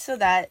make it so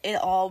that it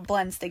all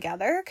blends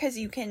together, because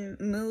you can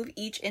move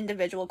each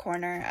individual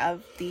corner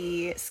of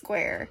the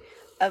square,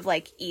 of,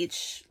 like,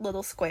 each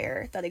little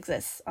square that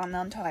exists on the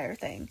entire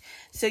thing.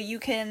 So you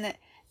can,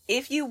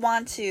 if you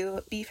want to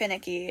be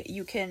finicky,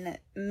 you can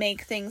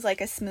make things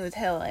like a smooth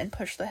hill and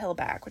push the hill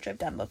back, which I've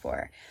done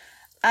before.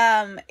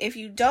 If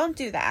you don't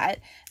do that,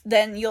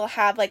 then you'll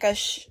have, like, a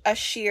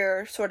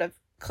sheer sort of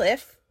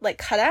cliff, like,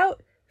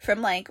 cutout from,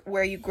 like,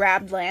 where you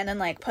grabbed land and,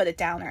 like, put it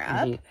down or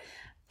up.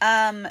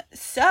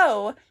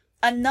 So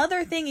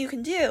another thing you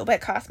can do, but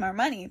it costs more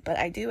money, but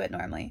I do it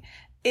normally,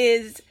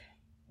 is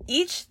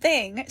each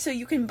thing, so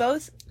you can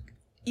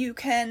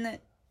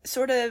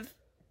sort of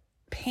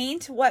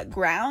paint what the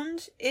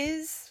ground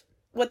is.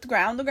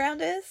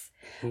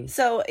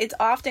 So it's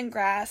often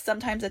grass,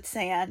 sometimes it's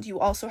sand. You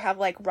also have,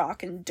 like,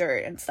 rock and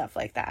dirt and stuff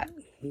like that.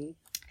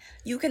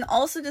 You can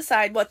also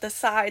decide what the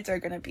sides are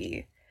going to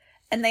be.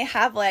 And they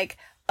have, like,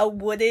 a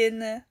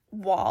wooden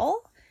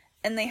wall,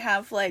 and they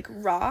have, like,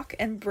 rock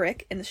and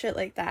brick and shit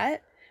like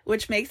that,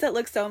 which makes it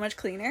look so much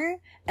cleaner.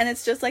 And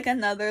it's just, like,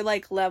 another,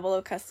 like, level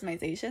of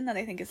customization that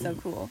I think is so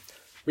cool.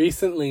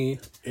 Recently,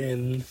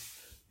 in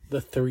the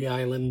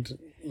 3-Island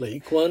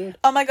Lake one.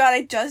 Oh my god,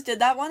 I just did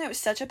that one. It was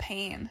such a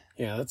pain.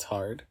 Yeah, that's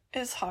hard.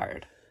 It's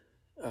hard.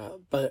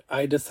 But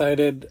I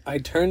decided, I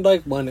turned,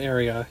 like, one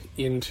area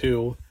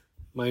into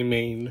my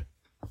main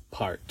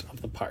part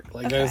of the park.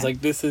 Like, I was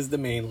like, this is the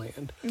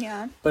mainland.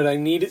 Yeah. But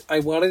I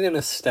wanted an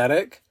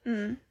aesthetic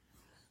to,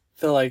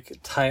 like,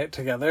 tie it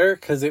together,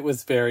 because it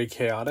was very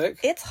chaotic.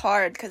 It's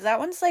hard, because that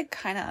one's, like,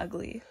 kind of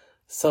ugly.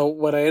 So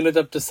what I ended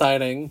up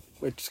deciding,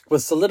 which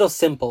was a little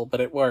simple,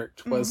 but it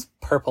worked, was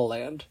Purple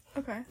Land.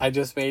 Okay. I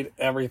just made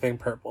everything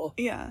purple.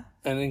 Yeah.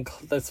 And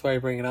that's why I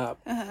bring it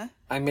up.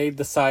 I made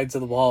the sides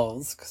of the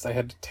walls, because I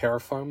had to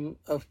terraform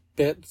a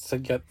bit to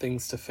get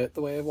things to fit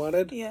the way I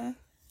wanted. Yeah.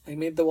 I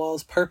made the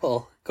walls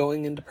purple,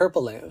 going into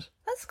Purple Land.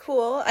 That's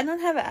cool. I don't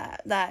have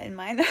that in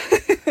mind.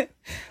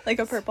 Like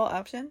a purple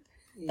option.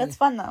 That's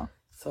fun, though.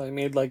 So I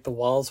made, like, the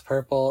walls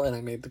purple, and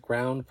I made the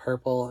ground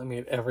purple. I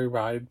made every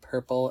ride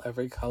purple,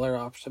 every color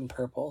option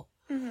purple.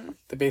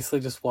 They basically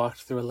just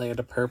walked through a land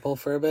of purple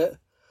for a bit.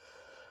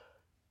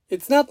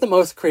 It's not the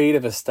most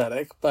creative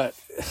aesthetic, but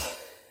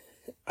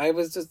I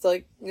was just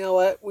like, you know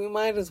what? We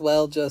might as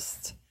well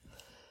just,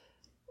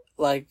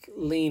 like,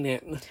 lean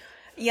in.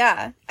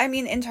 Yeah. I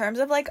mean, in terms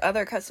of, like,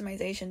 other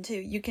customization, too,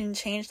 you can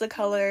change the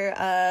color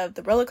of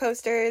the roller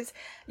coasters.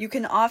 You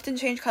can often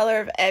change color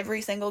of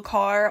every single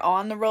car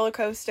on the roller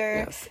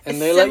coaster. Yes.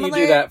 And they let you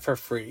do that for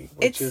free,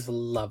 which is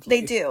lovely.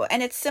 They do.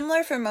 And it's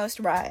similar for most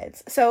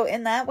rides. So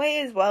in that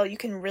way as well, you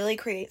can really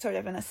create sort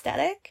of an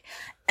aesthetic.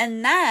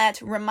 And that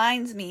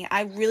reminds me,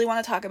 I really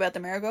want to talk about the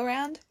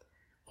merry-go-round.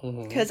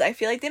 Because I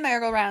feel like the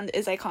merry-go-round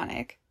is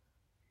iconic.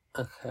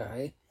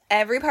 Okay.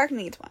 Every park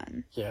needs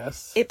one.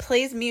 Yes. It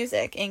plays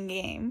music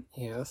in-game.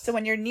 Yes. So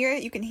when you're near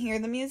it, you can hear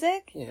the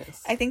music.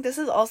 Yes. I think this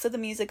is also the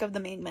music of the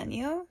main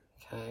menu.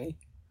 Okay.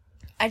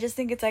 I just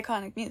think it's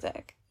iconic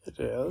music. It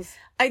is.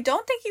 I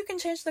don't think you can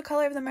change the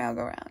color of the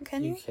merry-go-round,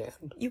 can you? You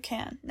can. You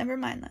can. Never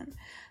mind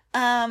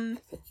then.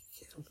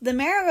 The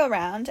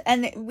merry-go-round,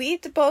 and we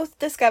both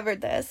discovered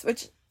this,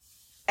 which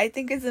I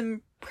think is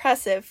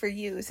impressive for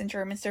you since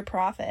you're Mr.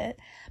 Profit.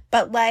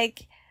 But,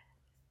 like,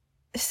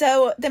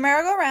 so the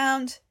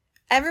merry-go-round,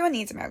 everyone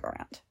needs a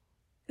merry-go-round.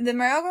 The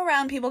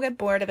merry-go-round, people get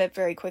bored of it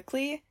very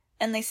quickly,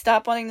 and they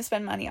stop wanting to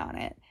spend money on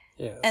it.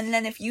 Yes. And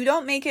then if you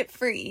don't make it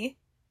free,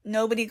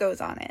 nobody goes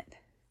on it.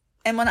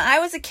 And when I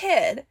was a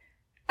kid,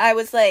 I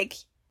was like,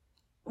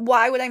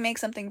 why would I make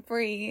something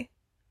free?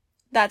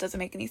 That doesn't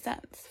make any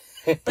sense.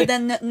 But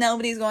then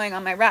nobody's going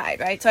on my ride,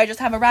 right? So I just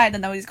have a ride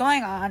that nobody's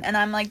going on, and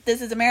I'm like,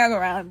 this is a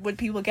merry-go-round. Would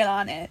people get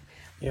on it?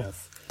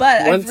 Yes.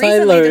 But Once I've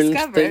recently I learned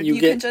discovered that you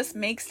can just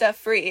make stuff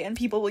free, and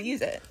people will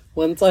use it.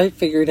 Once I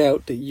figured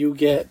out that you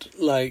get,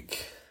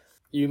 like,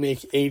 you make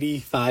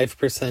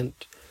 85%,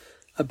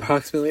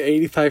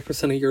 approximately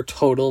 85% of your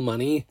total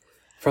money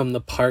from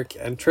the park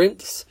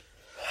entrance,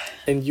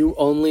 and you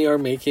only are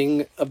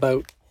making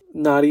about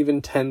not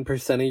even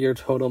 10% of your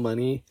total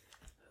money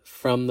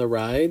from the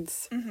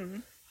rides,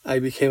 I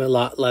became a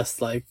lot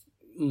less, like,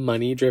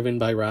 money driven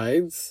by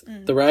rides.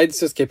 The rides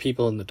just get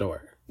people in the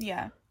door.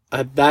 Yeah.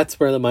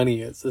 That's where the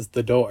money is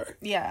the door.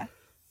 Yeah.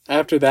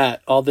 After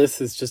that, all this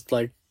is just,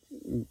 like,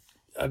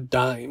 a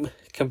dime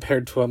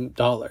compared to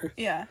 $1.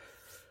 Yeah.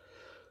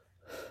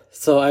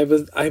 So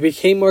I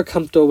became more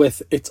comfortable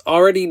with it's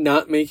already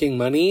not making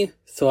money,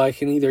 so I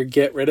can either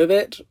get rid of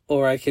it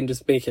or I can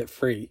just make it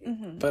free.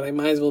 But I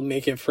might as well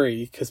make it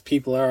free because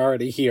people are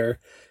already here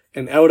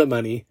and out of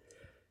money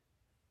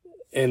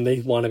and they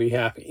want to be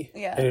happy.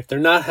 Yeah. And if they're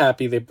not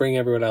happy, they bring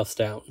everyone else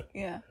down.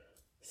 Yeah.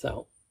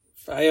 So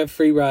if I have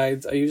free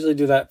rides, I usually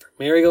do that for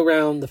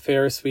merry-go-round, the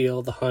Ferris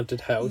wheel, the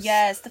haunted house.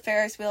 Yes, the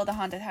Ferris wheel, the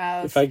haunted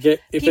house.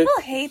 People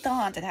hate the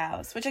haunted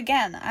house, which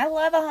again, I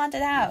love a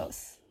haunted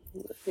house.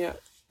 Yeah.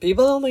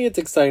 People don't think it's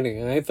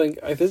exciting, and I think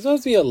this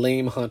must be a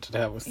lame haunted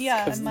house.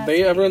 Yeah, because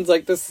everyone's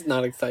like, this is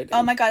not exciting.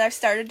 Oh my god, I've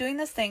started doing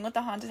this thing with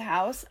the haunted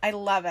house. I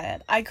love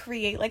it. I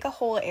create like a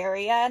whole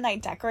area, and I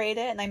decorate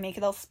it, and I make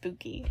it all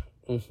spooky.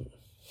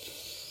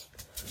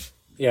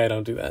 Yeah, I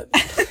don't do that.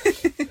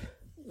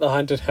 The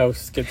haunted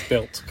house gets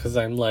built, because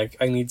I'm like,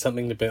 I need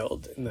something to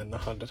build, and then the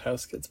haunted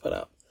house gets put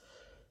up.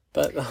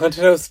 But the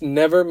haunted house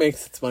never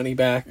makes its money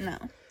back. No.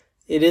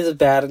 It is a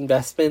bad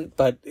investment,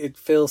 but it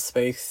fills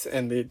space,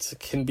 and it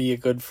can be a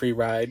good free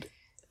ride.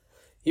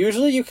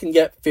 Usually you can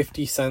get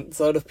 50 cents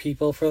out of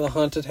people for the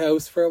haunted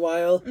house for a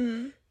while,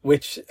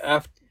 which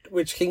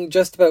can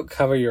just about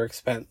cover your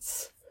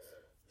expense.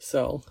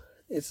 So,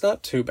 it's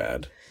not too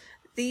bad.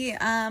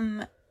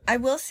 I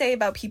will say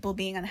about people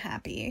being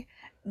unhappy,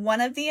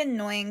 one of the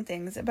annoying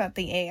things about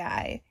the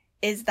AI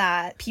is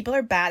that people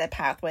are bad at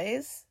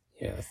pathways.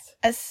 Yes.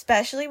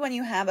 Especially when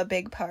you have a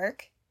big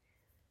park.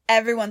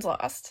 Everyone's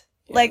lost.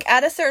 Like,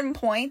 at a certain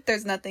point,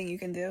 there's nothing you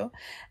can do.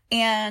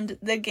 And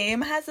the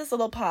game has this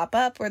little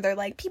pop-up where they're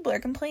like, people are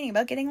complaining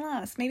about getting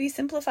lost. Maybe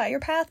simplify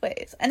your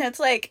pathways. And it's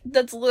like,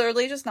 that's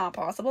literally just not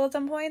possible at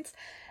some points.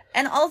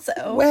 And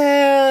also...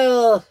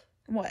 Well...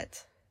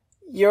 What?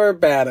 You're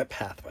bad at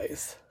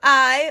pathways.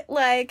 I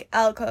like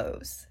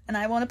alcoves, and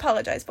I won't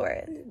apologize for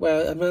it.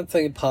 Well, I'm not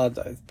saying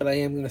apologize, but I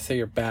am going to say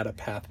you're bad at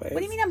pathways. What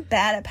do you mean I'm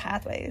bad at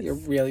pathways? You're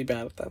really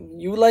bad at them.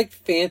 You like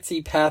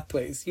fancy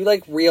pathways. You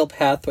like real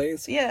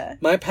pathways. Yeah.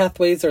 My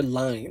pathways are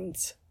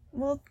lines.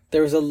 Well...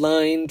 There was a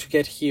line to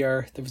get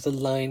here. There was a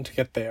line to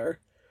get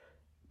there.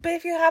 But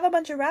if you have a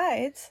bunch of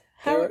rides,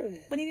 what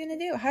are you going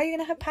to do? How are you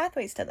going to have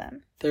pathways to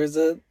them? There's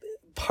a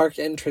park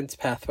entrance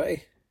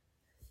pathway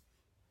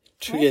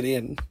to get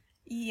in.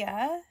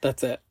 Yeah.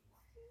 That's it.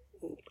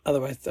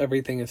 Otherwise,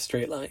 everything is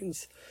straight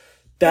lines.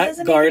 That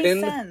doesn't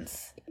garden. Make any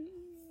sense.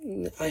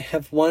 I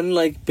have one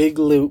like big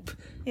loop.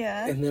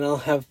 Yeah. And then I'll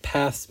have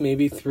paths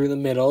maybe through the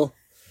middle.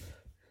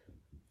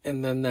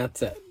 And then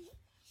that's it.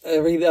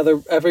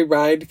 Every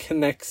ride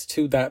connects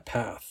to that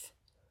path.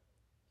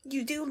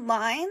 You do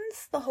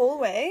lines the whole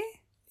way?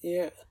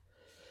 Yeah.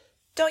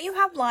 Don't you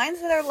have lines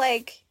that are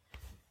like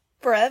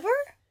forever?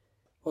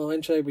 Well,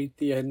 eventually I reach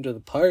the end of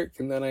the park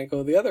and then I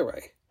go the other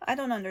way. I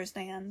don't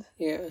understand.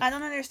 Yeah. I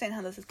don't understand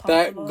how this is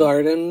possible.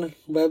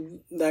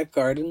 That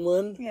garden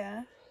one.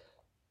 Yeah.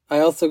 I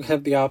also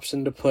have the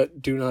option to put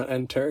do not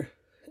enter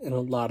in a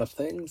lot of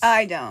things.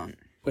 I don't.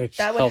 Which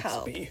that would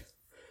help me.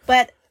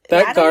 But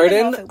that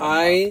garden,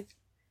 I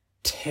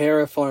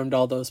terraformed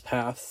all those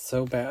paths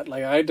so bad.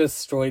 Like, I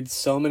destroyed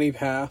so many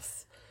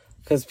paths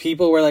because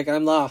people were like,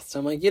 I'm lost.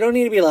 I'm like, you don't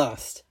need to be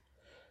lost.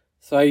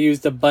 So I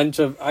used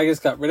I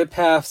just got rid of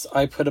paths.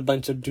 I put a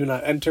bunch of do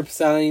not enter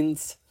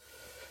signs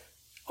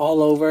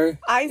all over.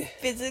 I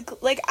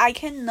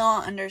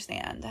cannot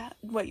understand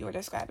what you were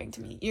describing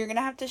to me. You're going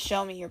to have to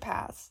show me your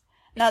paths.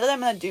 Now that I'm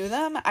going to do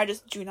them, I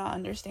just do not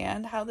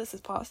understand how this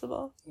is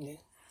possible. Yeah.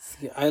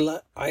 See,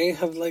 I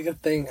have like a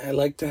thing. I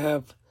like to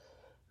have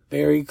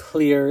very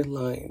clear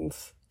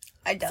lines.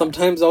 I don't.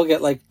 Sometimes I'll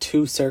get like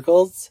 2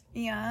 circles.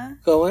 Yeah.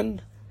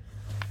 Going.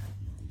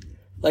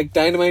 Like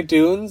Dynamite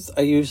Dunes,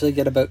 I usually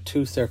get about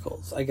 2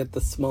 circles. I get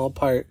the small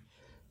part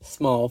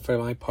small for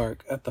my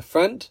park at the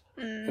front,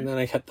 and then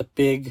I cut the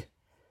big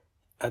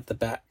at the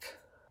back.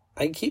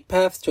 I keep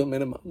paths to a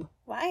minimum.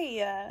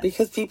 Why?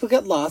 Because people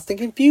get lost and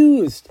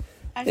confused.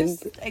 I'm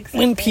just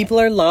when people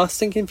are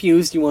lost and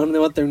confused, you want to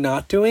know what they're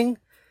not doing?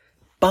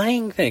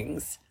 Buying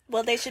things.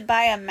 Well, they should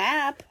buy a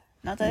map.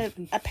 Not that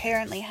it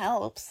apparently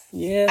helps.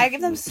 Yeah. I give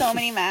them so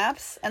many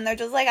maps, and they're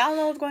just like, I don't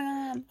know what's going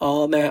on.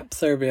 All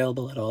maps are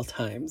available at all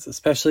times,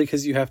 especially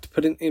because you have to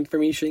put an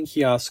information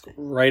kiosk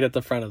right at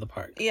the front of the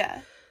park.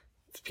 Yeah.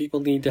 People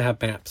need to have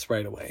maps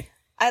right away.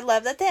 I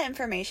love that the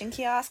information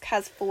kiosk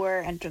has 4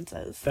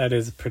 entrances. That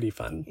is pretty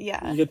fun.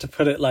 Yeah. You get to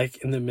put it,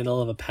 like, in the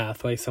middle of a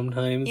pathway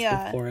sometimes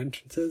with 4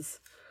 entrances.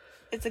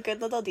 It's a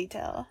good little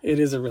detail. It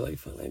is a really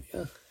fun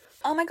idea.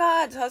 Oh my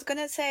god, so I was going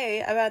to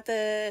say about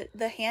the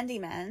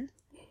handymen.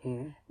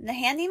 Mm-hmm. The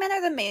handymen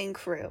are the main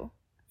crew.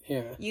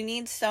 Yeah. You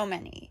need so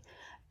many.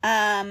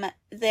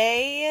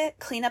 They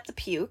clean up the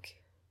puke.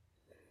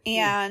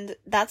 And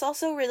that's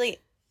also really...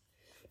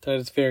 That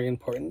is very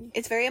important.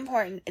 It's very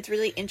important. It's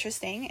really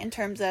interesting in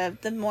terms of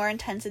the more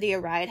intensity a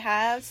ride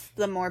has,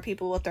 the more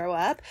people will throw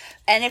up.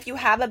 And if you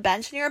have a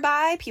bench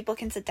nearby, people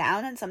can sit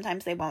down and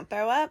sometimes they won't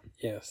throw up.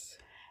 Yes.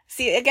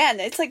 See,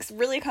 again, it's like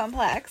really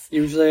complex.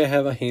 Usually I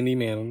have a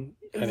handyman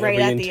at right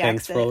every at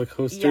intense the roller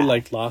coaster,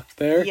 like locked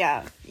there.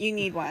 Yeah, you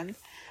need one.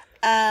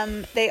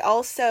 They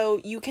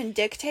also, you can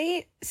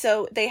dictate,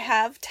 so they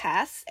have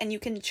tasks and you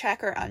can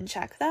check or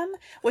uncheck them,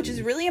 which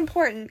is really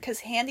important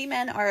because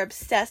handymen are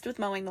obsessed with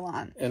mowing the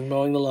lawn. And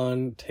mowing the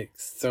lawn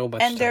takes so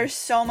much time. And there's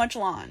so much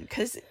lawn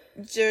because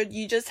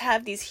you just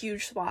have these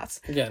huge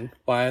swaths. Again,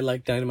 why I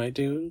like Dynamite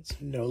Dunes,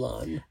 no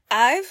lawn.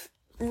 I've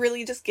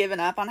really just given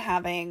up on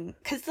having,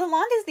 because the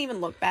lawn doesn't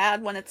even look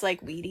bad when it's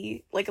like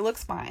weedy. Like, it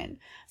looks fine.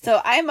 So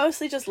I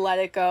mostly just let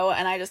it go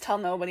and I just tell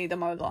nobody to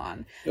mow the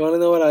lawn. You want to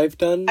know what I've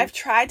done? I've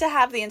tried to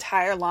have the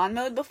entire lawn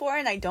mowed before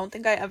and I don't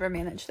think I ever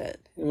managed it.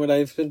 What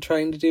I've been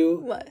trying to do?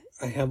 What?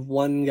 I have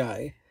one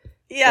guy.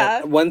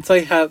 Yeah. Once I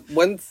have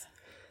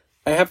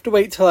to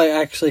wait till I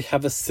actually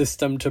have a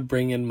system to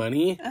bring in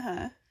money.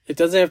 Uh-huh. It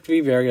doesn't have to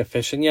be very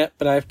efficient yet,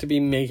 but I have to be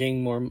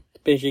making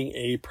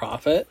a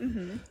profit.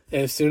 Mm-hmm.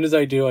 And as soon as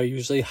I do, I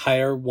usually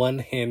hire one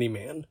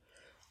handyman.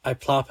 I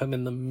plop him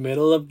in the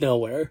middle of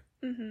nowhere.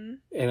 Mm-hmm.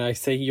 And I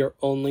say, your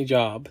only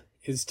job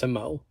is to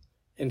mow.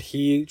 And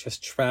he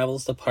just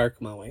travels the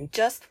park mowing.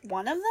 Just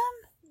one of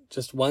them?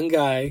 Just one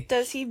guy.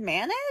 Does he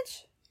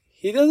manage?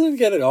 He doesn't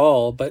get it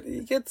all, but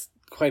he gets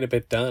quite a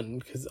bit done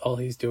because all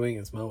he's doing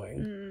is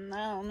mowing.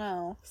 I don't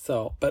know.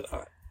 So, but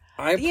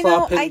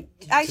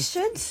I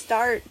should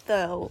start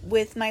though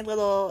with my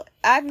little.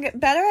 I'm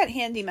better at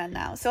handyman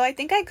now, so I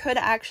think I could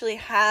actually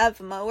have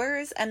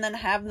mowers and then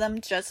have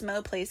them just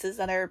mow places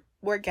that are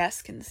where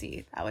guests can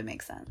see. That would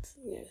make sense.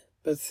 Yeah,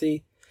 but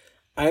see,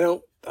 I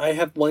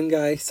have one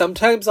guy.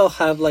 Sometimes I'll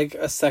have like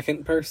a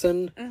second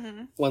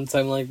person once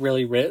I'm like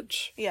really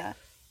rich. Yeah.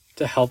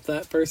 To help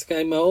that first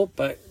guy mow,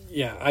 but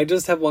yeah, I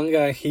just have one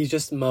guy. He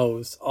just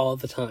mows all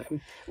the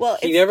time. Well,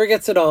 he never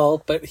gets it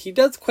all, but he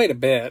does quite a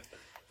bit.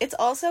 It's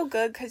also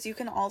good because you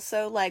can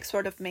also like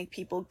sort of make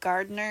people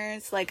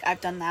gardeners. Like I've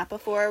done that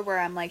before, where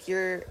I'm like,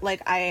 if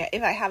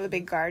I have a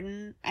big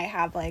garden, I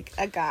have like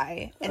a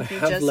guy and he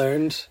just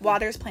learned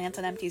waters plants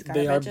and empties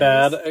garbage. They are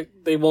bad.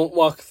 They won't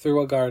walk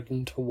through a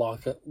garden to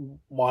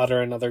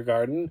water another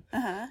garden.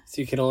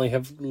 So you can only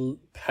have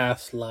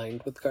paths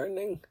lined with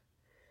gardening.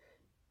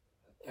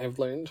 I've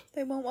learned.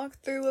 They won't walk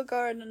through a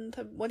garden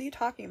to... What are you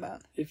talking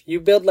about? If you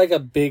build like a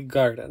big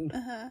garden,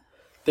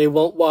 they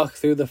won't walk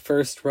through the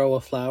first row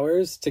of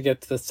flowers to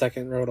get to the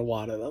second row to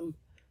water them.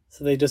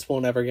 So they just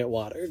won't ever get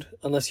watered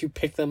unless you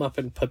pick them up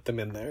and put them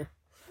in there.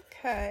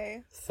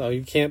 Okay. So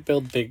you can't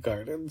build big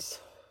gardens.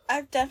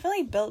 I've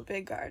definitely built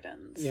big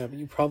gardens. Yeah, but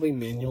you probably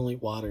manually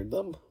watered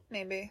them.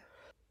 Maybe.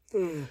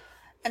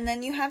 And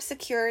then you have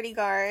security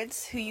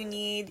guards who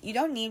you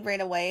don't need right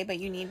away, but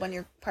you need when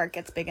your park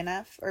gets big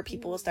enough or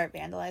people will start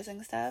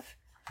vandalizing stuff.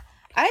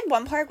 I had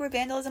one park where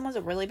vandalism was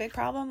a really big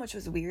problem, which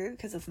was weird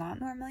because it's not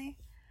normally.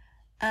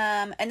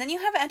 And then you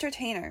have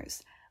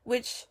entertainers,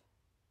 which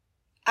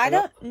I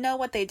don't know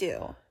what they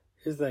do.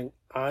 Here's the thing.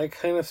 I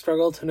kind of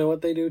struggle to know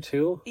what they do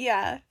too.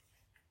 Yeah.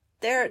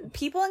 They're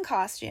people in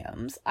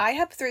costumes. I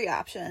have 3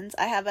 options.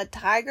 I have a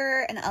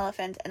tiger, an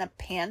elephant, and a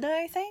panda,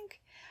 I think.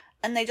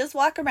 And they just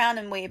walk around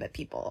and wave at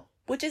people,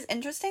 which is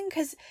interesting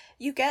because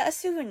you get a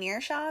souvenir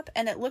shop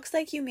and it looks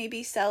like you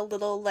maybe sell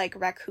little like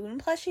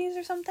raccoon plushies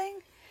or something.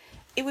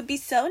 It would be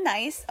so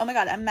nice. Oh my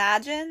god,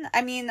 imagine.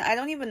 I mean, I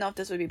don't even know if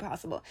this would be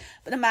possible,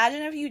 but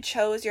imagine if you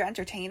chose your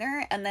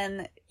entertainer and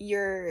then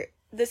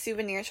the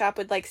souvenir shop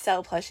would like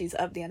sell plushies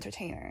of the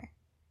entertainer.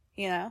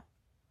 You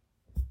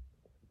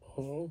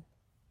know?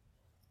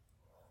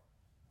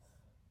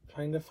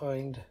 Trying to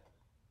find.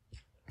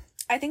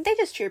 I think they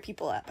just cheer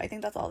people up. I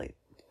think that's all they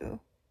do.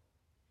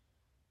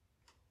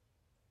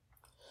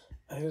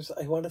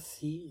 I want to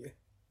see.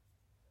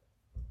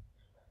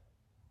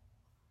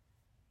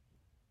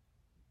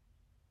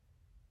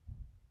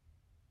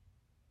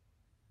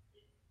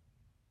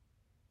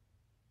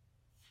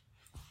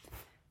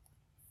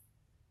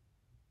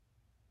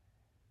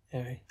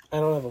 Anyway, I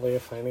don't have a way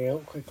of finding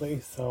out quickly,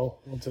 so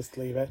we'll just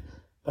leave it.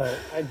 But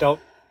I don't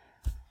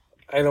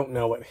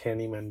know what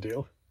handymen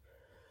do.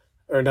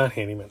 Or not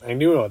handymen. I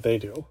do know what they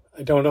do.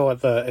 I don't know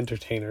what the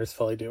entertainers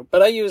fully do.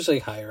 But I usually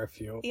hire a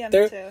few. Yeah,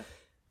 me too.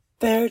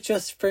 They're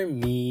just for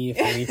me, if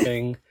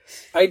anything.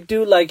 I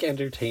do like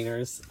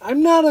entertainers.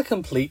 I'm not a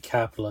complete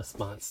capitalist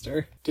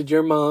monster. Did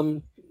your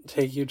mom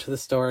take you to the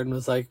store and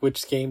was like,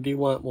 which game do you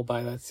want? We'll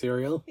buy that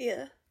cereal?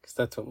 Yeah. Because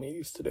that's what we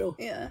used to do.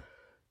 Yeah.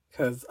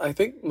 Because I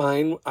think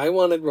I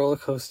wanted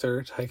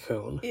Rollercoaster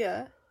Tycoon.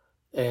 Yeah.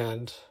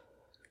 And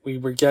we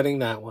were getting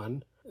that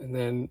one. And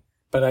then,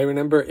 but I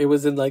remember it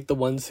was in like the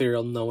one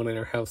cereal no one in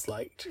our house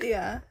liked.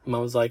 Yeah.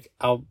 Mom was like,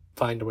 I'll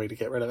find a way to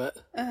get rid of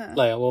it. Uh-huh.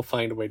 Like, I will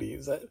find a way to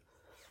use it.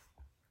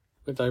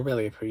 Which I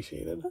really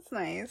appreciated. That's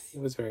nice.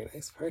 It was very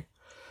nice of her.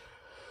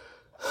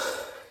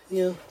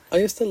 Yeah. I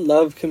used to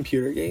love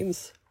computer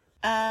games.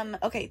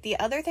 Okay, the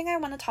other thing I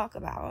want to talk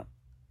about,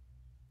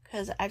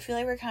 because I feel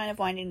like we're kind of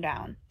winding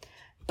down,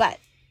 but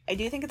I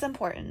do think it's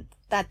important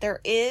that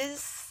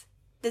this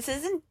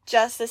isn't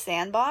just a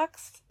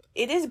sandbox.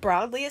 It is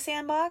broadly a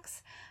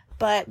sandbox,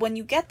 but when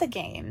you get the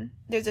game,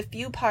 there's a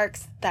few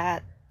parks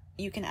that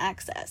you can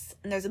access,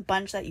 and there's a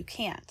bunch that you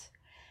can't.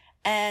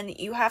 And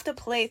you have to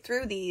play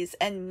through these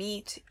and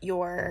meet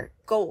your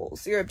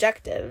goals, your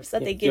objectives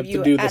that they give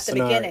you at the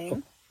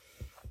beginning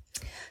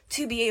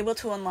to be able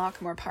to unlock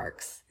more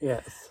parks.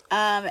 Yes.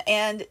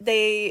 And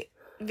they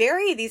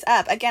vary these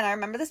up. Again, I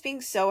remember this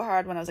being so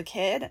hard when I was a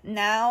kid.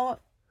 Now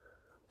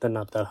they're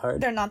not that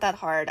hard. They're not that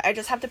hard. I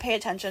just have to pay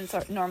attention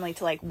normally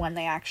to like when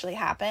they actually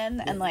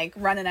happen and like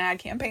run an ad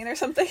campaign or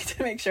something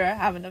to make sure I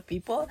have enough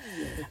people.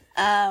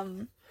 Yeah.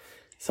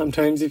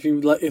 Sometimes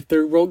if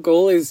their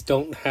goal is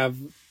don't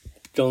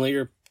let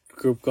your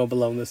group go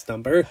below this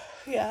number.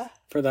 Yeah.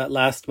 For that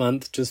last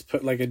month, just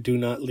put like a do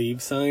not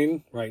leave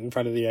sign right in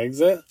front of the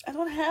exit. I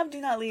don't have do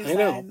not leave signs.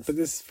 I know, but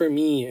this is for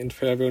me and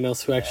for everyone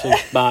else who actually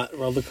bought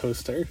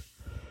Rollercoaster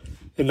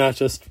and not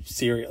just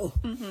cereal.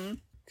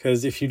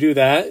 Because if you do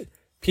that,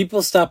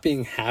 people stop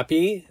being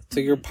happy, so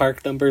your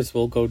park numbers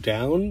will go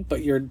down,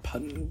 but your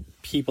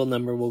people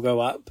number will go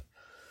up,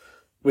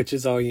 which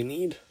is all you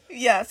need.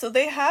 Yeah, so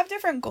they have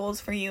different goals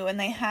for you, and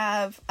they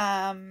have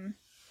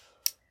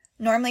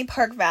normally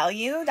park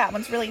value. That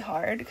one's really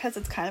hard because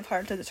it's kind of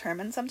hard to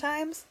determine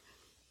sometimes.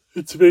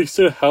 It's based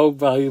on how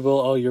valuable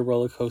all your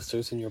roller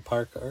coasters in your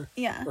park are.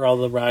 Yeah. Or all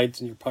the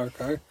rides in your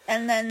park are.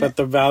 And then... But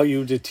the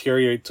value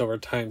deteriorates over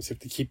time, so you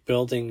have to keep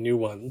building new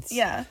ones.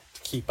 Yeah.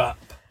 To keep up.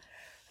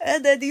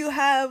 And then you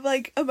have,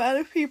 like, amount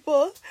of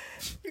people.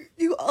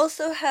 You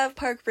also have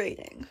park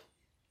rating.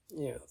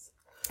 Yes.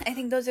 I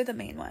think those are the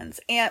main ones.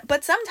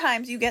 But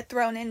sometimes you get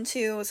thrown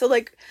into... So,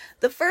 like,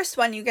 the first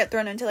one, you get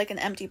thrown into, like, an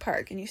empty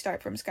park and you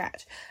start from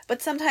scratch.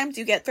 But sometimes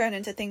you get thrown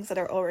into things that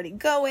are already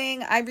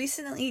going. I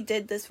recently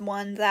did this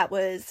one that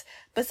was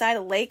beside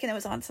a lake and it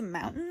was on some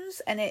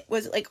mountains. And it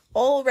was, like,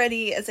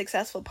 already a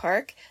successful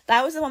park.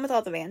 That was the one with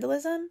all the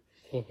vandalism.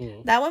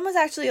 Mm-hmm. That one was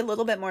actually a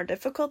little bit more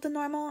difficult than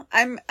normal.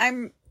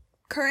 I'm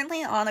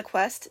currently on a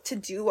quest to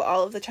do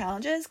all of the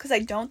challenges because I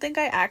don't think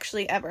I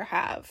actually ever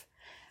have.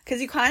 Because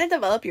you kind of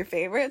develop your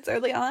favorites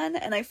early on,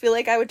 and I feel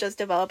like I would just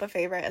develop a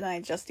favorite and I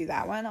just do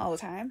that one all the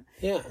time.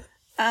 Yeah.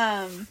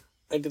 I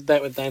did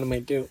that with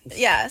Dynamite Dunes.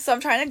 Yeah, so I'm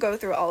trying to go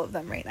through all of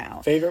them right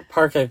now. Favorite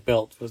park I've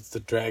built was the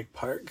drag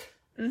park.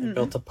 Mm-hmm. I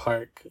built a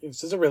park. It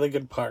was just a really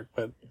good park,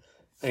 but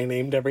I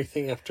named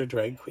everything after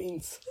drag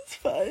queens. It's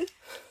fun.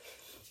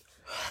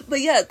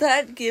 But yeah,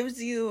 that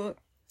gives you...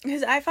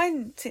 Because I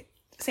find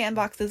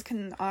sandboxes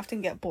can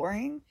often get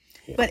boring.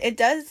 Yeah. But it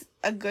does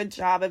a good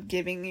job of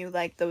giving you,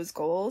 like, those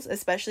goals,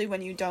 especially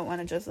when you don't want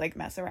to just, like,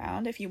 mess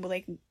around. If you,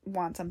 like,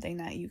 want something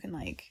that you can,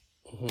 like,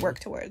 work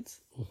towards.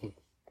 Mm-hmm.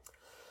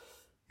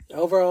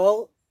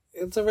 Overall,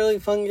 it's a really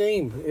fun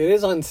game. It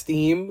is on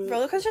Steam.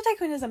 Rollercoaster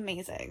Tycoon is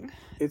amazing.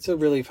 It's a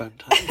really fun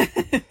time.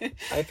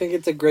 I think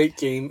it's a great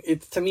game.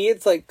 To me,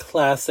 it's, like,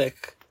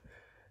 classic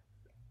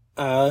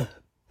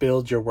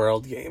build your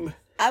world game.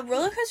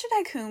 Rollercoaster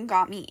Tycoon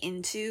got me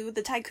into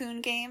the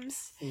Tycoon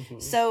games. Mm-hmm.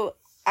 So...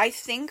 I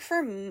think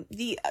for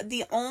the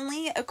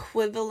only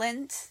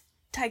equivalent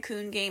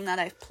Tycoon game that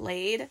I've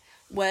played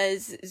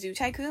was Zoo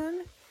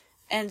Tycoon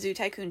and Zoo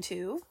Tycoon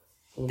 2.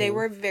 Mm-hmm. They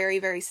were very,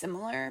 very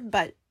similar,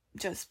 but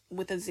just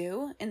with a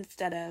zoo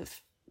instead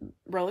of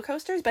roller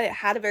coasters. But it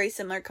had a very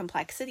similar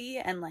complexity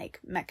and, like,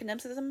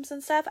 mechanisms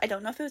and stuff. I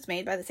don't know if it was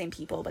made by the same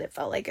people, but it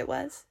felt like it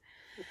was.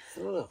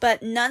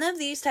 But none of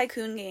these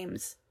Tycoon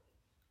games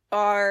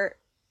are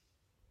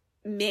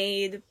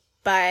made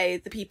by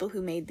the people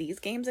who made these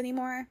games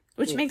anymore,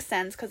 which makes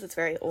sense because it's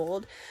very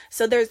old.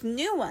 So there's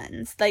new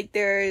ones, like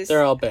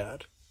they're all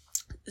bad.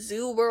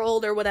 Zoo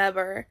World or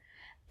whatever,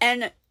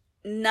 and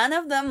none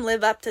of them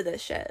live up to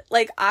this shit.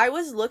 Like, I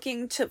was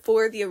looking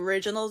for the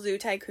original Zoo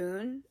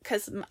Tycoon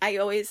because I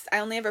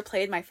only ever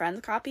played my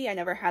friend's copy. I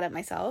never had it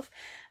myself,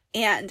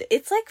 and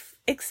it's like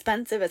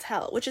expensive as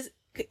hell, which is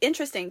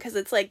interesting because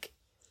it's like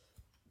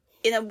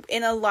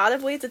in a lot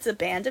of ways it's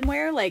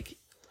abandonware. Like,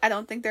 I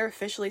don't think they're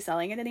officially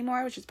selling it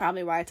anymore, which is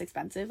probably why it's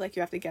expensive. Like,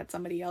 you have to get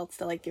somebody else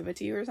to, like, give it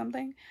to you or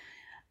something.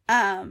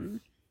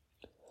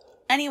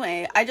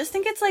 Anyway, I just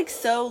think it's, like,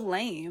 so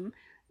lame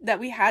that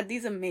we had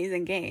these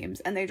amazing games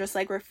and they're just,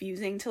 like,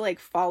 refusing to, like,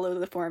 follow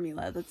the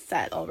formula that's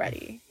set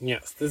already.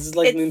 Yes, this is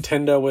like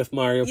Nintendo with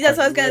Mario Party. That's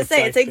what I was gonna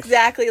say. It's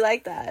exactly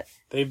like that.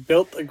 They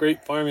built a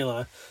great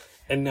formula,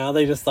 and now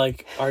they just,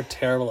 like, are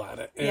terrible at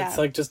it. And it's,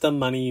 like, just a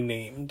money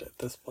named at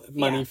this point.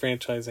 Money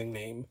franchising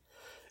name.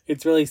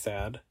 It's really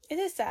sad. It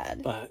is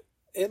sad. But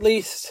at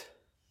least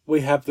we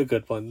have the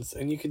good ones,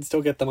 and you can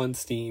still get them on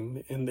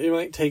Steam. And it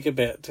might take a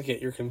bit to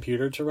get your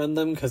computer to run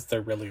them, because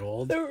they're really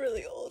old. They're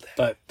really old.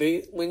 But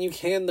when you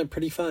can, they're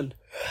pretty fun.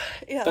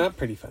 Yeah. Not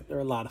pretty fun. They're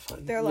a lot of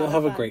fun. You'll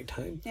have a great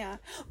time. Yeah.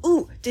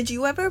 Ooh, did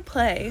you ever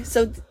play?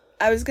 So,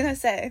 I was gonna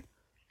say,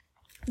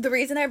 the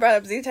reason I brought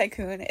up Zoo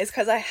Tycoon is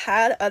because I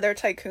had other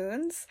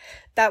Tycoons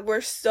that were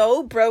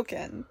so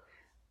broken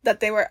that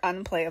they were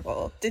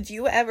unplayable. Did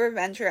you ever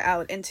venture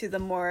out into the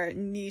more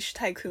niche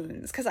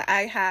Tycoons? Because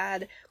I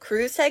had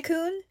Cruise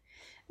Tycoon,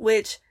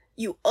 which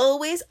you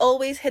always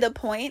hit a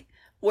point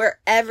where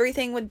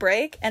everything would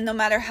break, and no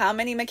matter how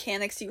many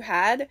mechanics you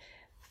had,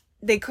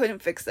 they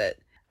couldn't fix it.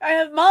 I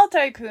have Mall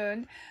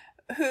Tycoon,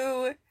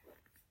 who...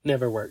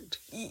 never worked.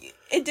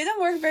 It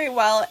didn't work very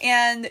well,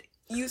 and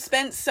you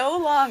spent so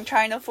long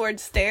trying to afford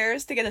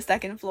stairs to get a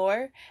second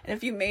floor, and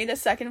if you made a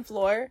second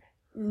floor,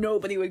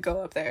 nobody would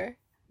go up there.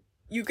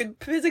 You could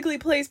physically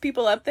place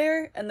people up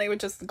there, and they would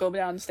just go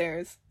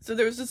downstairs. So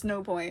there was just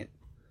no point.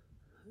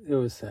 It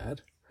was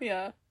sad.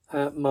 Yeah.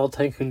 Mall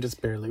Tycoon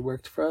just barely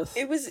worked for us.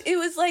 It was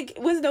like,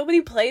 was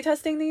nobody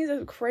playtesting these? It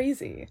was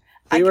crazy.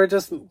 They were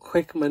just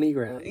quick money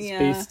grabs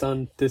based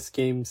on this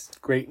game's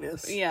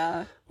greatness.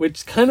 Yeah.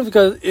 Which kind of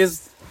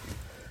it's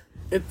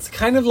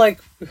kind of like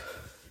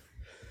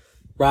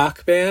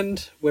Rock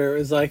Band, where it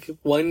was like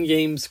one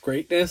game's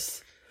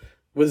greatness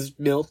was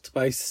milked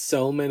by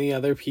so many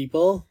other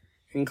people,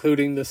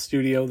 including the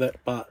studio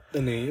that bought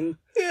the name.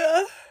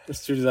 Yeah. The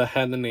studio that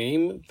had the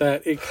name,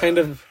 that it kind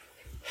of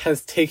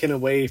has taken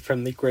away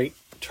from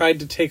tried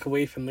to take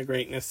away from the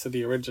greatness of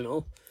the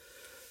original.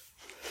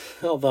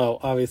 Although,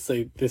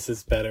 obviously, this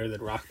is better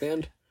than Rock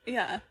Band.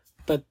 Yeah.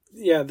 But,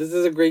 yeah, this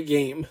is a great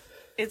game.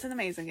 It's an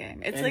amazing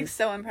game. It's, like,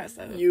 so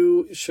impressive.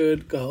 You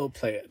should go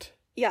play it.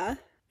 Yeah.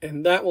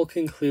 And that will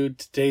conclude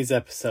today's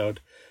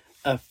episode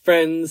of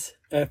Friends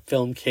at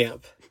Film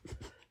Camp.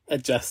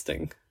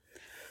 Adjusting.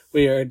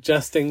 We are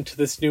adjusting to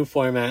this new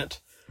format.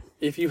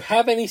 If you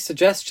have any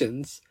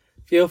suggestions,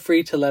 feel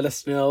free to let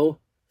us know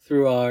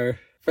through our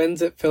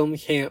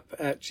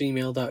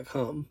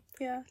friendsatfilmcamp@gmail.com.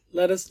 Yeah.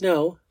 Let us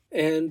know,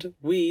 and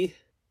we'll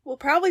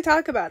probably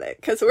talk about it,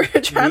 because we're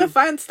trying to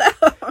find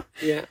stuff.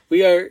 Yeah, we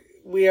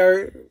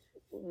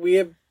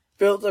have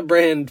built a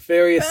brand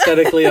very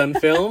aesthetically on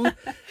film,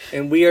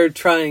 and we are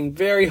trying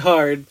very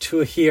hard to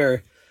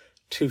adhere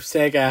to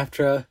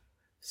SAG-AFTRA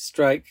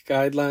strike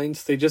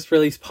guidelines. They just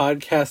released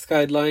podcast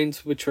guidelines,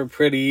 which were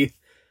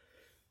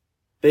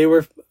they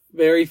were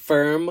very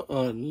firm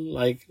on,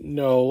 like,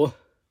 no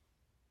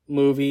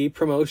movie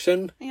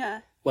promotion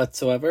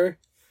whatsoever.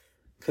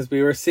 Because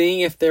we were seeing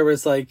if there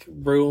was, like,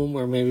 room,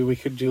 or maybe we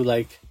could do,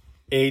 like,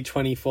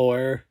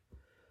 A24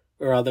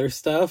 or other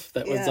stuff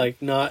that was, like,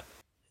 not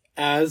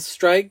as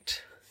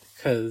striked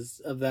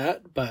because of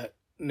that. But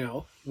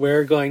no,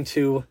 we're going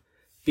to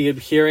be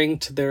adhering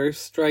to their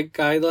strike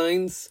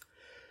guidelines,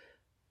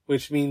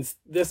 which means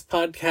this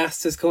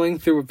podcast is going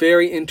through a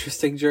very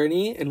interesting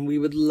journey, and we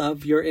would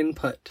love your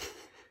input.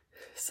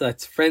 So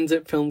that's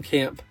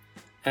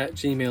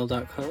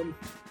friendsatfilmcamp@gmail.com.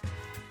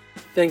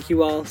 Thank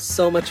you all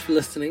so much for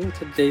listening to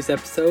today's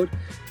episode,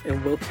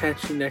 and we'll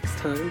catch you next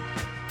time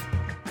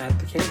at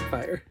the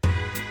campfire.